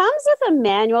comes with a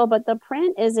manual, but the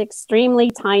print is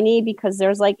extremely tiny because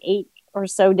there's 8 or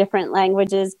so different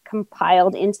languages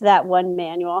compiled into that one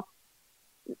manual.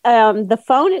 The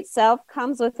phone itself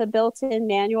comes with a built-in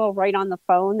manual right on the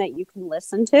phone that you can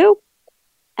listen to.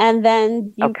 And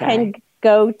then you can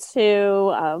go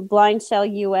to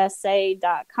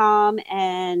blindshell.usa.com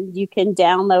and you can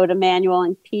download a manual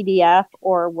in PDF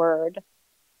or Word.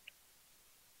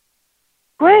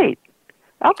 Great.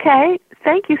 Okay.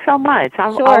 Thank you so much.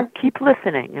 I'll keep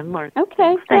listening and learn.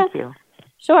 Okay. Thank you.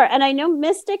 Sure. And I know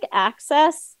Mystic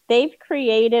Access, they've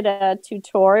created a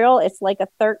tutorial. It's like a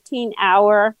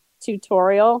 13-hour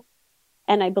tutorial,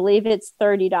 and I believe it's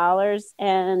 $30.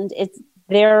 And it's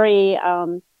very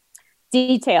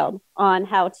detailed on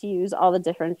how to use all the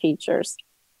different features.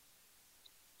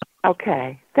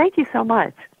 Okay. Thank you so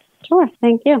much. Sure.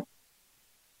 Thank you.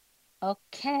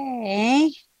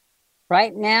 Okay.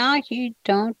 Right now, you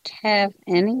don't have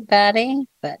anybody,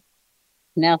 but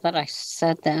now that I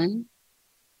said that.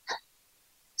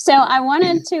 So I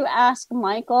wanted to ask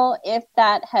Michael if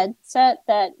that headset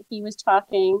that he was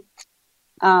talking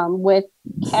with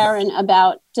Karen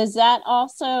about, does that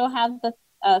also have the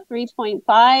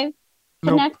 3.5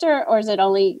 connector, or is it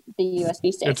only the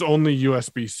USB-C? It's only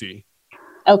USB-C.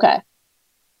 Okay.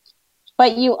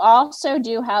 But you also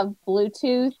do have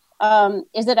Bluetooth.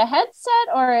 Is it a headset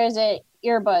or is it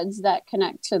earbuds that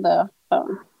connect to the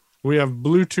phone. We have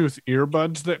Bluetooth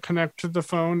earbuds that connect to the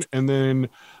phone. And then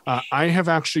I have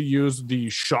actually used the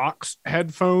Shocks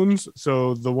headphones.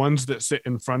 So the ones that sit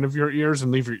in front of your ears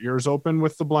and leave your ears open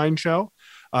with the BlindShell.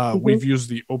 We've used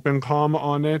the OpenComm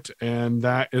on it, and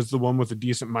that is the one with a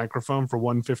decent microphone for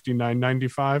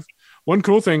 $159.95. One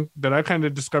cool thing that I kind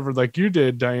of discovered, like you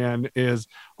did, Diane, is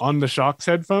on the Shocks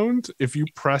headphones, if you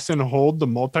press and hold the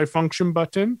multifunction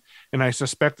button, and I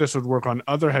suspect this would work on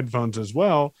other headphones as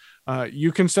well,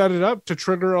 you can set it up to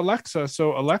trigger Alexa.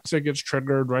 So Alexa gets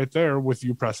triggered right there with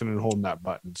you pressing and holding that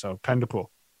button. So kind of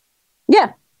cool.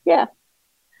 Yeah.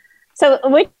 So,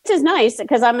 which is nice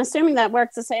because I'm assuming that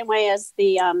works the same way as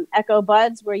the Echo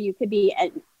Buds, where you could be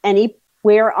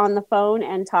anywhere on the phone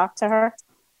and talk to her.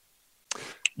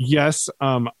 Yes,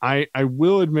 I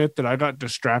will admit that I got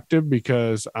distracted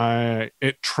because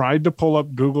it tried to pull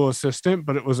up Google Assistant,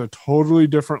 but it was a totally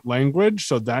different language,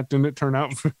 so that didn't turn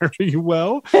out very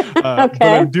well. Okay. But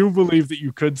I do believe that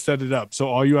you could set it up. So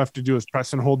all you have to do is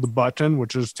press and hold the button,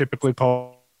 which is typically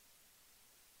called.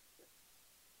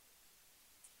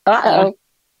 Uh-oh.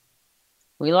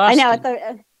 We lost. I know.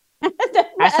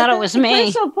 I thought it was me.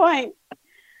 Crucial point.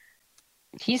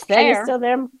 He's there. Are you still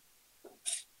there?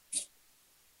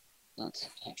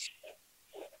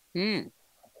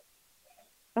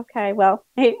 Okay, well,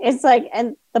 it's like,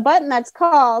 and the button that's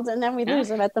called, and then we lose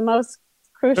him at the most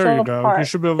crucial There you go. part. You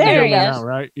should be able to hear me now,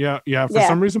 right? Yeah. For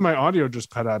some reason, my audio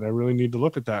just cut out. I really need to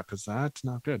look at that because that's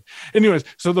not good. Anyways,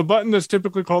 so the button that's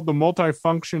typically called the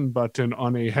multifunction button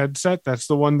on a headset, that's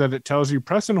the one that it tells you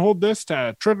press and hold this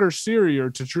to trigger Siri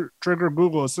or to trigger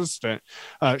Google Assistant,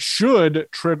 should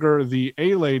trigger the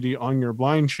A lady on your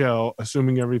BlindShell,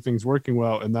 assuming everything's working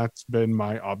well. And that's been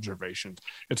my observation.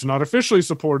 It's not officially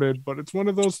supported, but it's one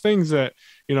of those things that,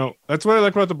 that's what I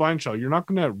like about the BlindShell. You're not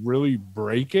going to really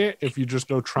break it if you just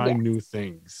go try new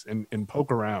things and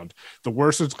poke around. The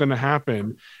worst that's going to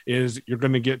happen is you're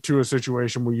going to get to a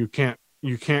situation where you can't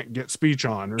get speech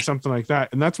on or something like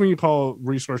that. And that's when you call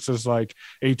resources like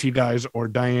AT Guys or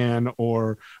Diane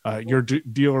or your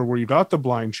dealer where you got the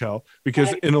BlindShell,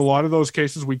 because in a lot of those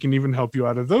cases, we can even help you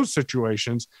out of those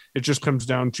situations. It just comes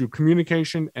down to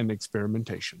communication and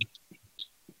experimentation.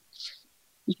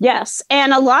 Yes.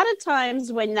 And a lot of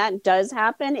times when that does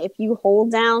happen, if you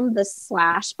hold down the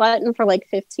slash button for like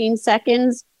 15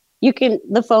 seconds,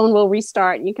 the phone will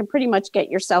restart and you can pretty much get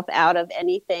yourself out of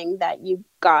anything that you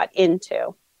got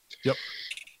into. Yep.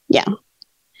 Yeah.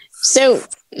 So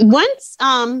once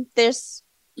this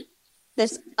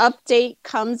update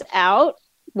comes out,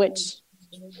 which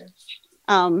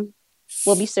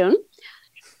will be soon,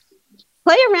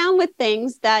 play around with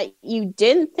things that you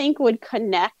didn't think would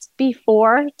connect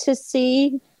before to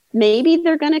see maybe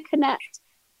they're going to connect.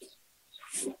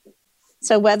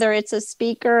 So whether it's a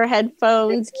speaker,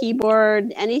 headphones,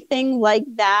 keyboard, anything like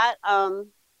that,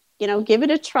 give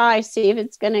it a try, see if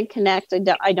it's going to connect.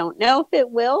 I don't know if it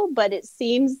will, but it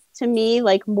seems to me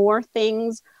like more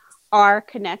things are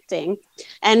connecting.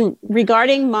 And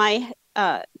regarding my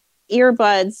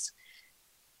earbuds,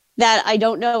 that I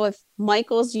don't know if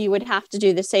Michael's, you would have to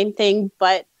do the same thing.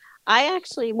 But I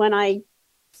actually, when I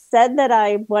said that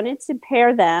I wanted to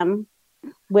pair them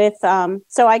with,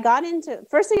 so I got into,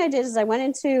 first thing I did is I went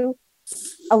into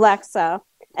Alexa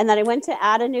and then I went to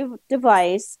add a new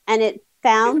device and it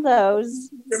found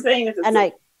those,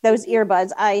 and those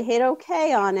earbuds. I hit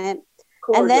okay on it.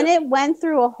 And then it went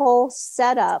through a whole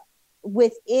setup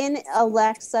within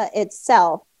Alexa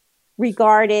itself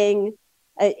regarding,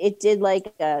 it did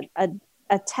like a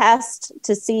test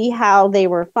to see how they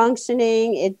were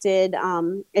functioning. It did,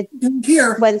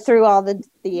 went through all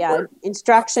the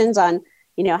instructions on,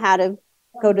 how to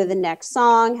go to the next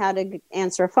song, how to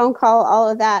answer a phone call, all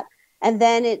of that. And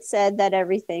then it said that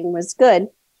everything was good.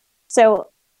 So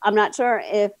I'm not sure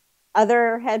if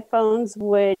other headphones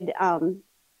would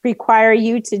require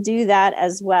you to do that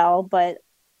as well, but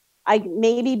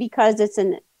maybe because it's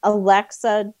an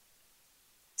Alexa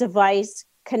device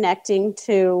connecting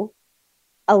to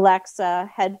Alexa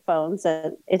headphones,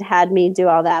 it had me do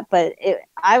all that. But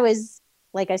I was,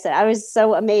 like I said, I was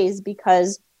so amazed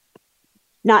because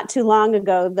not too long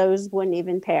ago, those wouldn't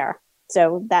even pair.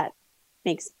 So that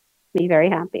makes me very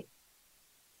happy.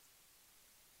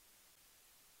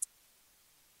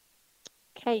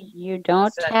 Okay, you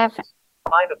don't have 5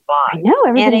 of 5. I know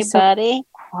everybody's anybody so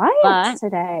quiet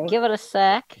today. Give it a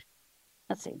sec.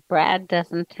 Let's see. Brad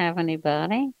doesn't have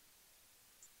anybody.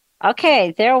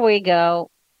 Okay, there we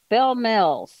go. Bill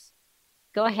Mills,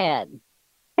 go ahead.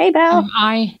 Hey, Bill. Am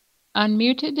I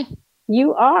unmuted?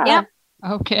 You are. Yep.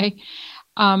 Okay.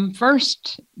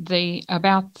 First,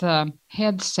 about the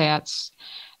headsets.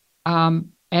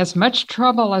 as much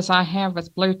trouble as I have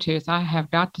with Bluetooth, I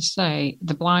have got to say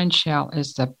the BlindShell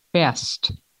is the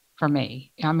best for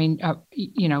me. I mean,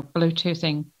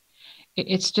 Bluetoothing,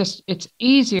 it's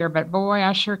easier, but boy,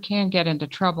 I sure can get into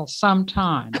trouble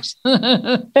sometimes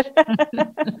on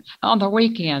the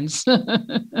weekends.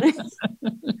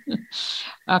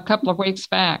 A couple of weeks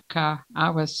back, I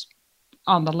was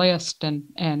on the list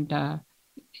and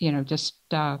just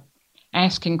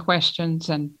asking questions,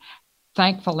 and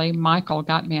thankfully Michael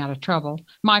got me out of trouble.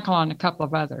 Michael and a couple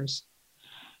of others.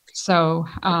 So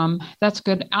that's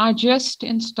good. I just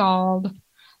installed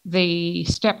the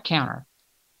step counter.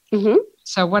 Mm-hmm.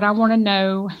 So what I want to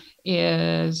know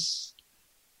is,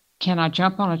 can I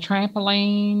jump on a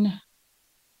trampoline?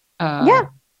 Yeah.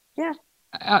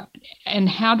 And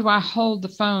how do I hold the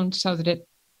phone so that it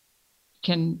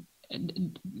can?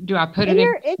 Do I put it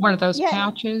in one of those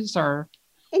pouches or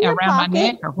around my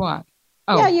neck or what?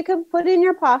 Oh, yeah, you can put it in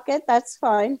your pocket. That's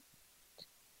fine.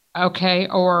 Okay.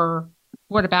 Or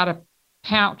what about a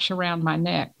pouch around my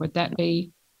neck? Would that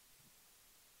be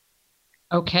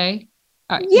okay?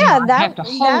 I'd have to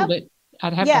hold it.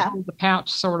 I'd have to hold the pouch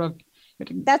sort of.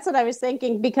 That's what I was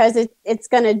thinking, because it's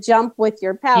going to jump with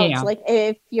your pouch. Yeah. Like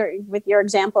if you're with your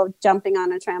example of jumping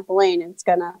on a trampoline, it's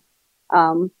going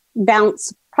to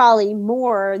bounce probably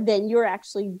more than you're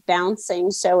actually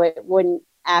bouncing, so it wouldn't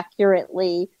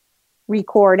accurately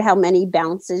record how many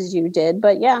bounces you did.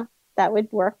 But yeah, that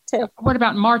would work too. What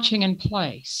about marching in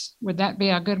place? Would that be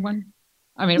a good one?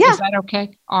 I mean, is that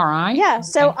okay? All right. Yeah. Okay.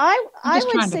 So I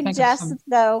would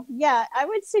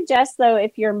suggest though,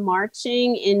 if you're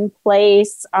marching in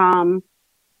place,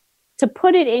 to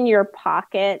put it in your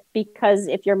pocket, because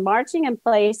if you're marching in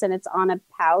place and it's on a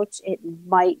pouch, it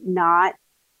might not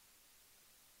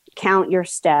count your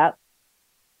step.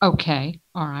 Okay.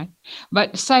 All right.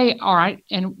 But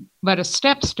but a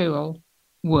step stool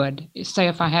would, say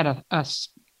if I had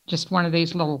just one of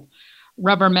these little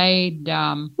Rubbermaid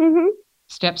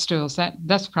step stools,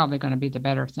 that's probably going to be the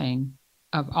better thing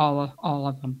of all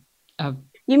of them.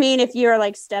 You mean if you're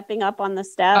like stepping up on the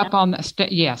step? Up on the step,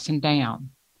 yes, and down.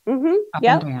 Mm-hmm. Up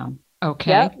and down.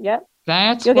 Okay. Yep.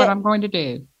 That's what I'm going to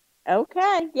do.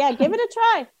 Okay. Yeah, give it a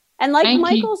try. And like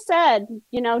Michael said,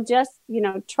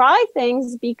 try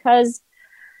things, because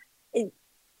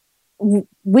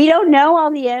we don't know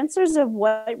all the answers of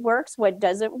what works, what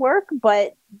doesn't work,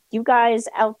 but you guys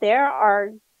out there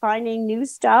are finding new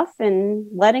stuff and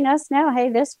letting us know, hey,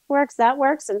 this works, that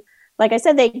works. And like I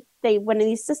said, they when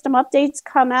these system updates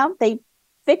come out, they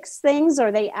fix things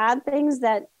or they add things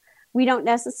that we don't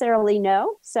necessarily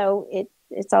know. So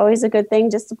it's always a good thing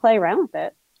just to play around with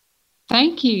it.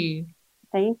 Thank you.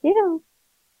 Thank you.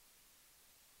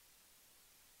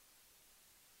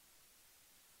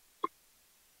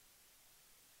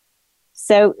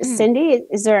 So, Cindy,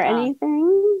 is there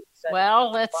anything?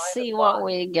 Well, let's see what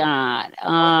we got.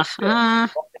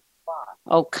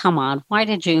 Oh, come on. Why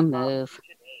did you move?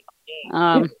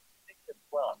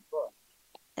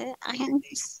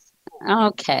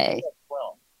 Okay.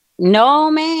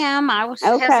 No, ma'am. I was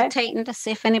hesitating to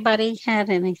see if anybody had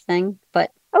anything,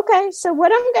 but. Okay. So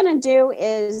what I'm going to do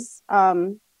is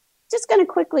just going to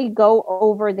quickly go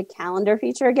over the calendar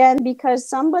feature again, because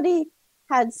somebody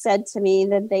had said to me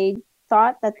that they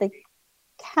thought that the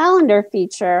calendar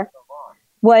feature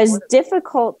was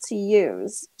difficult to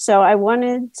use. So I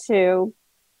wanted to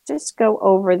just go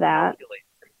over that.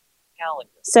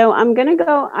 So I'm going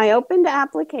to I opened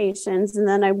applications and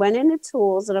then I went into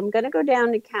tools, and I'm going to go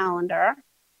down to calendar.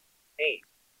 8,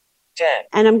 10.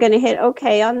 And I'm going to hit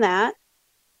OK on that.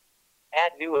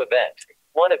 Add new event.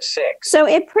 1 of 6. So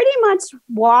it pretty much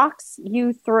walks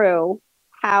you through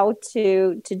how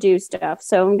to do stuff.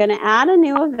 So I'm going to add a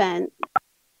new event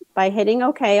by hitting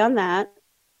OK on that.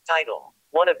 Title.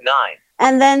 1 of 9.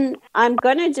 And then I'm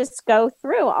going to just go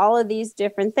through all of these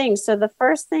different things. So the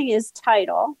first thing is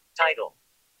title. Title.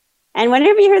 And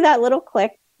whenever you hear that little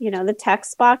click, the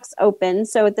text box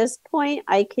opens. So at this point,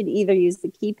 I could either use the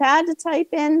keypad to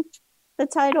type in the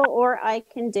title, or I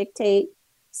can dictate.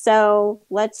 So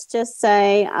let's just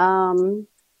say I'll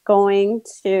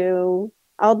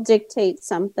dictate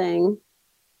something.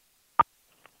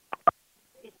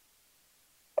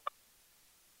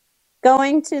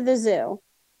 Going to the zoo.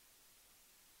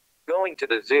 Going to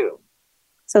the zoo.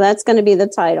 So that's going to be the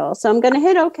title. So I'm going to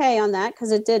hit OK on that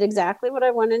because it did exactly what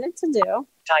I wanted it to do.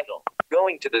 Title.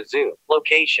 Going to the zoo.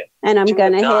 Location. And I'm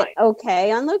going to hit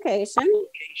OK on location.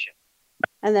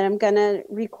 And then I'm going to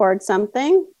record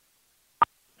something.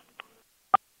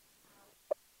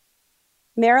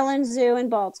 Maryland Zoo in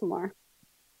Baltimore.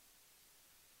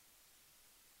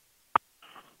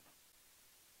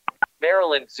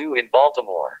 Maryland Zoo in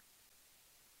Baltimore.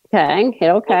 Okay, hit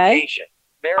okay. Location,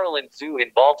 Maryland Zoo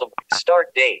in Baltimore.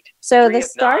 Start date. So 3 the of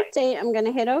start 9. date, I'm going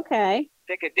to hit okay.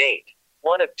 Pick a date.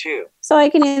 1 of 2. So I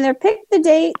can either pick the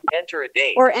date Enter a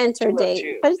date. or enter 2 of date,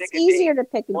 2. but it's Pick a easier date. to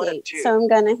pick a 1 of date. 2. So I'm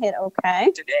going to hit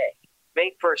okay. Today,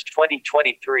 May 1st,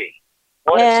 2023.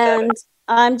 1 of 7. And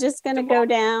I'm just going to go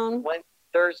down.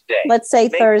 Thursday. Let's say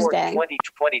May 4th, Thursday.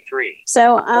 2023.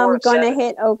 So 4 I'm of going to 7.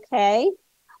 hit okay.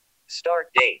 Start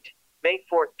date, May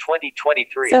 4th,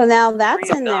 2023. So now that's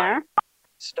 3 of in 9. there.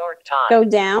 Start time. Go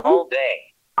down. All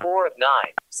day. 4 of 9.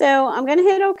 So I'm going to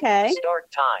hit okay. Start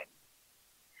time.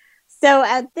 So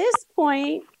at this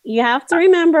point, you have to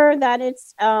remember that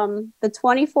it's the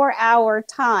 24-hour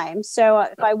time. So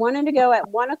if I wanted to go at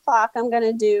 1 o'clock, I'm going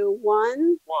to do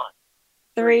 1,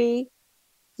 3,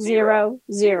 0,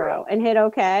 0, and hit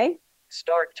OK.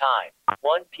 Start time,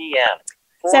 1 p.m.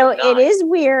 4 So of 9. it is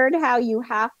weird how you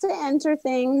have to enter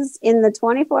things in the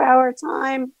 24-hour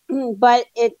time, but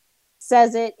it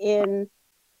says it in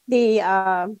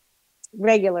the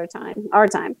regular time, our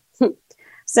time.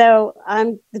 So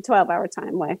I'm the 12-hour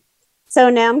time way. So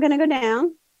now I'm going to go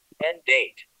down. End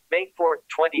date, May 4th,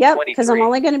 2023. Yep, because I'm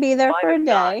only going to be there for a 5 of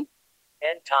day. 9.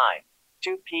 End time,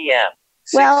 2 p.m.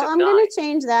 6 Well, of I'm 9. going to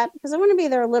change that because I want to be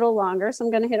there a little longer. So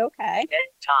I'm going to hit OK. End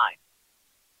time.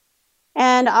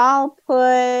 And I'll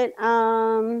put,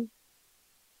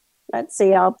 let's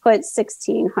see, I'll put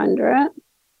 1600.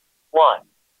 1,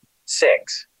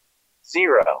 6,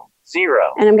 0,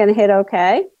 0. And I'm going to hit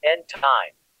OK. End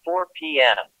time, 4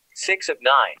 p.m. 6 of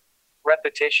 9.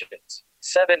 Repetitions,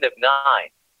 7 of 9.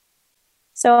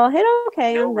 So I'll hit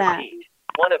OK on that. Repeat,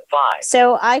 1 of 5.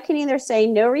 So I can either say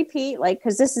no repeat, like,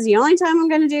 because this is the only time I'm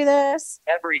going to do this.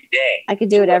 Every day. I could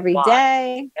do 2 it of every 5.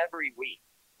 day. Every week.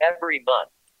 Every month.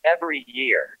 Every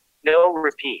year. No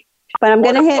repeat. But I'm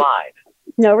going to 1 of hit 5.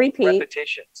 no repeat.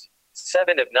 Repetitions.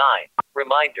 7 of 9.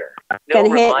 Reminder. No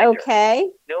Going to hit reminder. OK.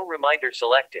 No reminder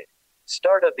selected.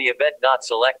 Start of the event not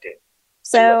selected.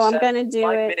 So 2 of I'm 7. going to do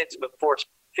 5 it. minutes before.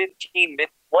 15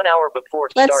 minutes. 1 hour before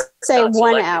Let's start. say not 1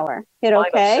 selected. hour. Hit 5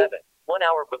 OK. of 7. 1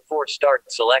 hour before start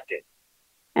selected.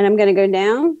 And I'm going to go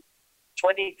down.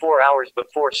 24 hours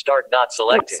before start not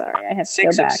selected. Oh, sorry, I have to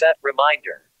 6 go of back. set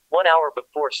reminder. 1 hour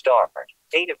before start.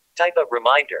 8 of type of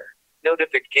reminder.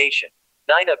 Notification.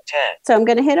 9 of 10. So I'm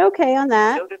going to hit OK on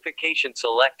that. Notification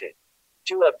selected.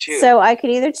 2 of 2. So I can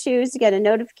either choose to get a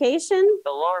notification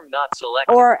Alarm not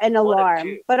selected. or an 1 of alarm,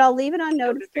 2. but I'll leave it on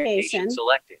notification.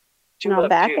 Selected. 2 And I'll of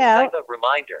back 2. out. Type of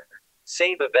reminder.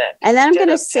 Save event. And then I'm 10 going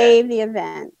to of 10. save the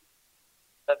event.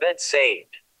 Event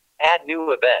saved. Add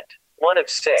new event. 1 of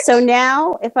 6. So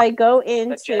now if I go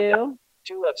into Agenda.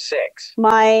 2 of 6.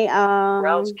 my,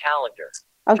 Browse calendar.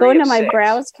 I'll go 3 into of my 6.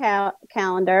 browse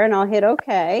calendar and I'll hit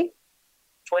OK.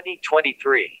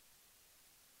 2023.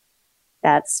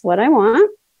 That's what I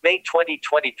want. May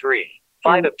 2023.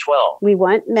 5 of 12. We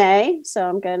want May, so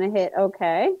I'm going to hit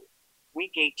OK.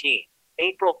 Week 18.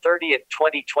 April 30th,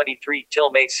 2023 till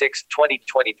May 6th,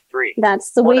 2023.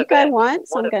 That's the 1 week I event. want,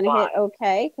 so 1 I'm of going to 5. hit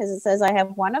OK because it says I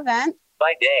have one event.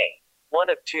 By day. 1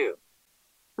 of 2.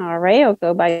 All right, I'll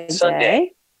go by Sunday.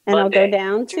 day. And Monday, I'll go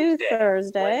down to Tuesday,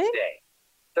 Thursday. Wednesday.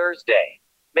 Thursday.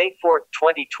 May 4th,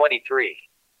 2023.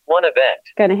 1 event.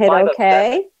 Going to hit 5 of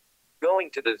OK. 7.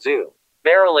 Going to the zoo.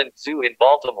 Maryland Zoo in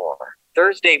Baltimore.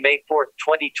 Thursday, May 4th,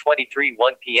 2023,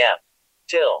 1 p.m.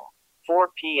 till 4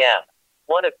 p.m.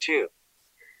 1 of 2.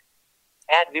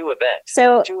 Add new event.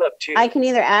 So 2 of 2. I can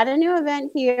either add a new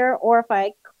event here, or if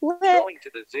I click Going to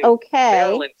the zoo. OK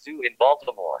Maryland Zoo in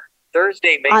Baltimore.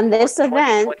 Thursday, May on 4th, this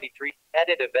event, 2023.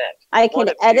 Edit event. I 1 can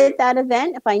of 2. edit that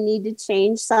event if I need to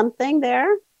change something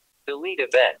there, Delete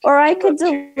event. or I 2 could of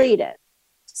 2. delete it.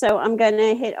 So I'm going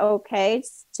to hit OK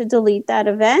to delete that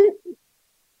event.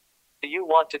 Do you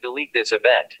want to delete this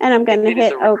event? And I'm going to If it is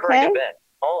hit a recurring OK. event,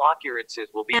 all occurrences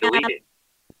will be deleted.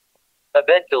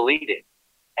 Event deleted.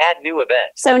 Add new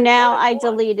event. So now I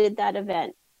deleted that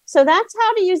event. So that's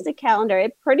how to use the calendar.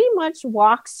 It pretty much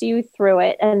walks you through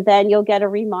it, and then you'll get a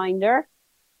reminder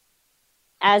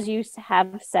as you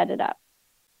have set it up.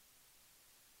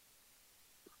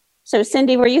 So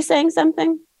Cindy, were you saying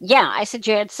something? Yeah, I said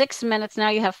you had 6 minutes. Now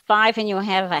you have 5 and you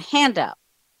have a hand up.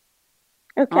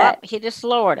 Okay. Oh, he just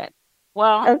lowered it.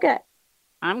 Well, okay.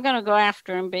 I'm going to go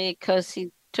after him because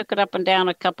he took it up and down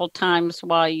a couple times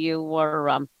while you were,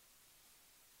 I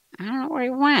don't know where he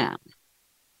went.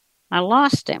 I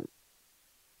lost him.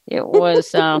 It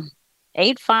was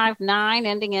 859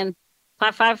 ending in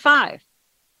 555.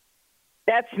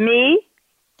 That's me.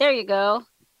 There you go.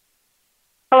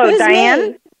 Hello, Who's Diane.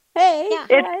 me? Hey. Yeah.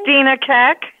 It's Hi. Dina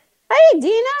Keck. Hey,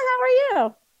 Dina. How are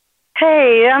you?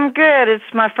 Hey, I'm good. It's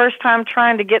my first time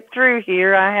trying to get through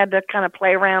here. I had to kind of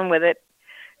play around with it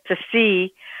to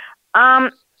see.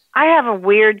 I have a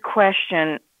weird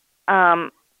question. I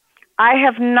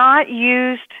have not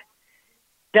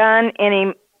done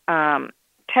any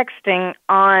texting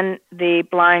on the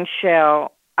BlindShell.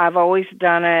 I've always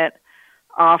done it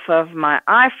off of my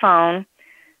iPhone.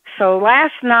 So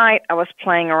last night I was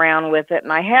playing around with it,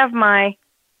 and I have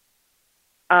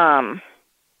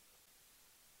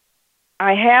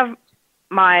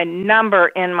my number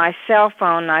in my cell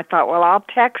phone, and I thought, well, I'll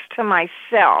text to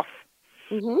myself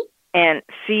and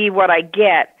see what I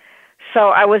get. So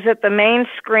I was at the main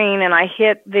screen, and I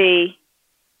hit the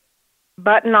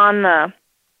button on the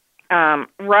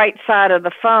right side of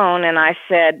the phone, and I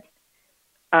said,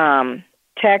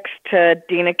 text to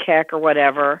Dina Keck or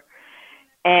whatever.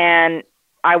 And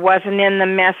I wasn't in the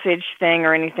message thing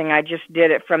or anything. I just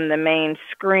did it from the main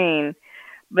screen.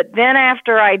 But then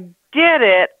after I did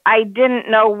it, I didn't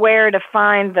know where to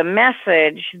find the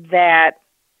message that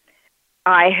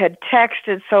I had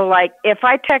texted. So, like, if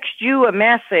I text you a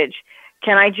message,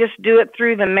 can I just do it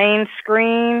through the main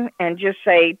screen and just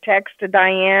say text to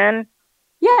Diane?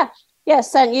 Yeah.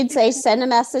 You'd say send a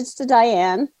message to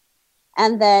Diane.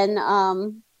 And then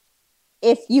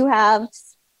if you have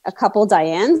a couple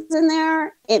Dianes in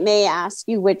there, it may ask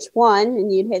you which one,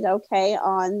 and you'd hit OK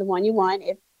on the one you want.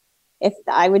 If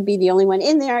I would be the only one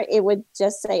in there, it would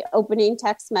just say opening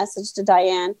text message to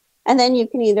Diane. And then you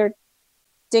can either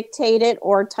dictate it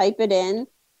or type it in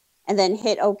and then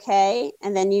hit OK.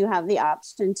 And then you have the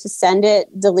option to send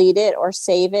it, delete it, or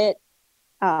save it.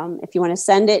 If you want to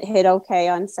send it, hit OK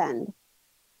on send.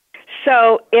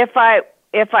 So if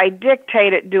I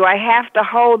dictate it, do I have to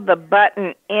hold the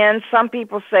button in? Some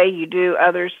people say you do,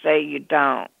 others say you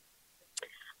don't.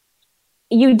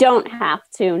 You don't have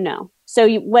to, no. So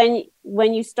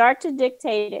when you start to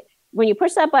dictate it, when you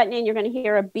push that button in, you're going to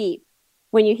hear a beep.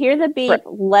 When you hear the beep,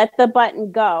 let the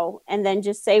button go and then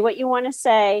just say what you want to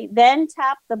say. Then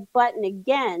tap the button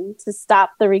again to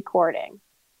stop the recording.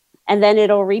 And then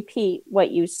it'll repeat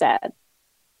what you said.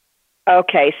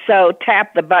 Okay, so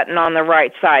tap the button on the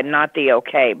right side, not the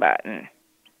OK button.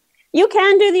 You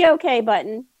can do the OK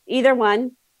button, either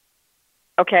one.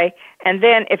 Okay, and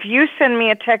then if you send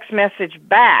me a text message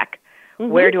back,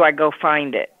 where do I go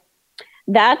find it?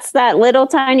 That's that little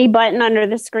tiny button under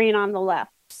the screen on the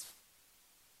left.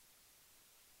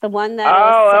 The one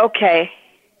that okay.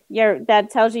 That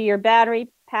tells you your battery,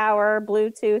 power,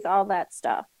 Bluetooth, all that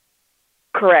stuff.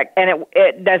 Correct. And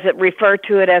it does it refer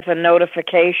to it as a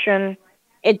notification?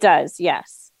 It does,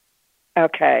 yes.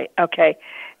 Okay.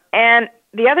 And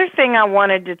the other thing I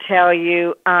wanted to tell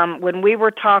you, when we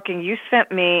were talking, you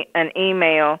sent me an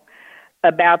email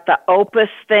about the Opus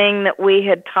thing that we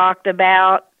had talked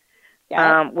about.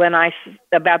 Yeah.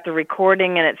 About the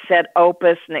recording, and it said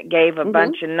Opus, and it gave a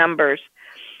bunch of numbers.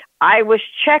 I was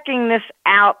checking this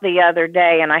out the other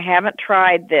day, and I haven't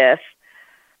tried this,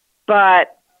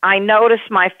 but I noticed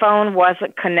my phone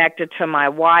wasn't connected to my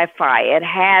Wi-Fi. It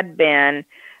had been.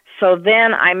 So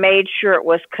then I made sure it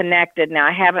was connected. Now,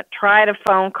 I haven't tried a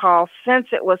phone call since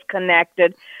it was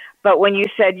connected, but when you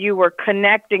said you were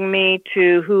connecting me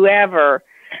to whoever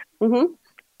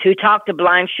to talk to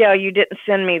BlindShell, you didn't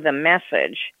send me the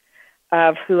message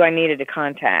of who I needed to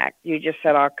contact. You just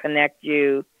said, I'll connect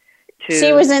you to...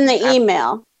 She was in the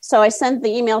email. So I sent the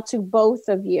email to both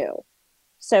of you.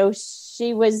 So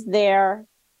she was there.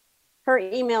 Her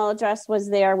email address was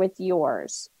there with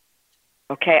yours.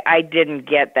 Okay, I didn't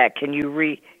get that. Can you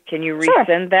Sure.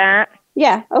 resend that?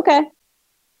 Yeah, okay.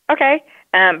 Okay,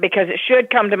 because it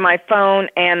should come to my phone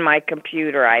and my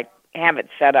computer. I have it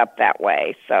set up that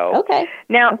way. So okay.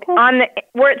 Now on the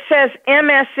where it says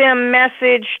MSM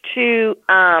message to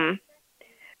hold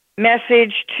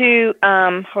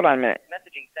on a minute.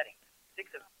 Messaging settings.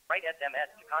 6 of write SMS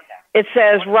to contacts. It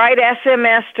says write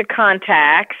SMS to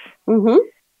contacts.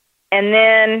 And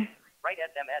then write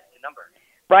SMS to number.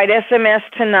 Write SMS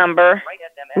to number. Write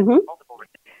SMS to multiple.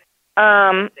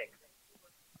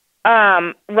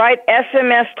 Write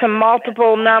SMS to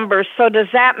multiple numbers. So does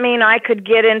that mean I could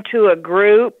get into a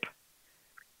group?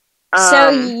 So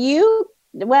you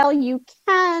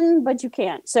can, but you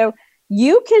can't. So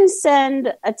you can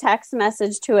send a text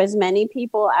message to as many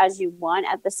people as you want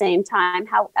at the same time.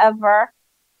 However,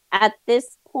 at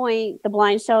this point, the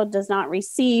BlindShell does not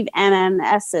receive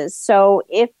MMSs. So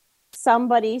if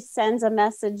somebody sends a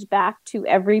message back to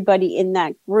everybody in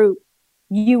that group,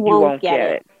 you won't get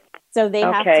it. So they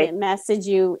have to message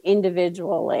you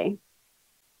individually.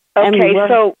 Okay,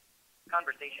 so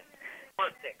conversation.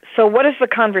 So what is the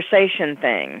conversation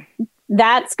thing?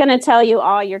 That's going to tell you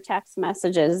all your text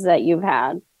messages that you've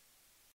had.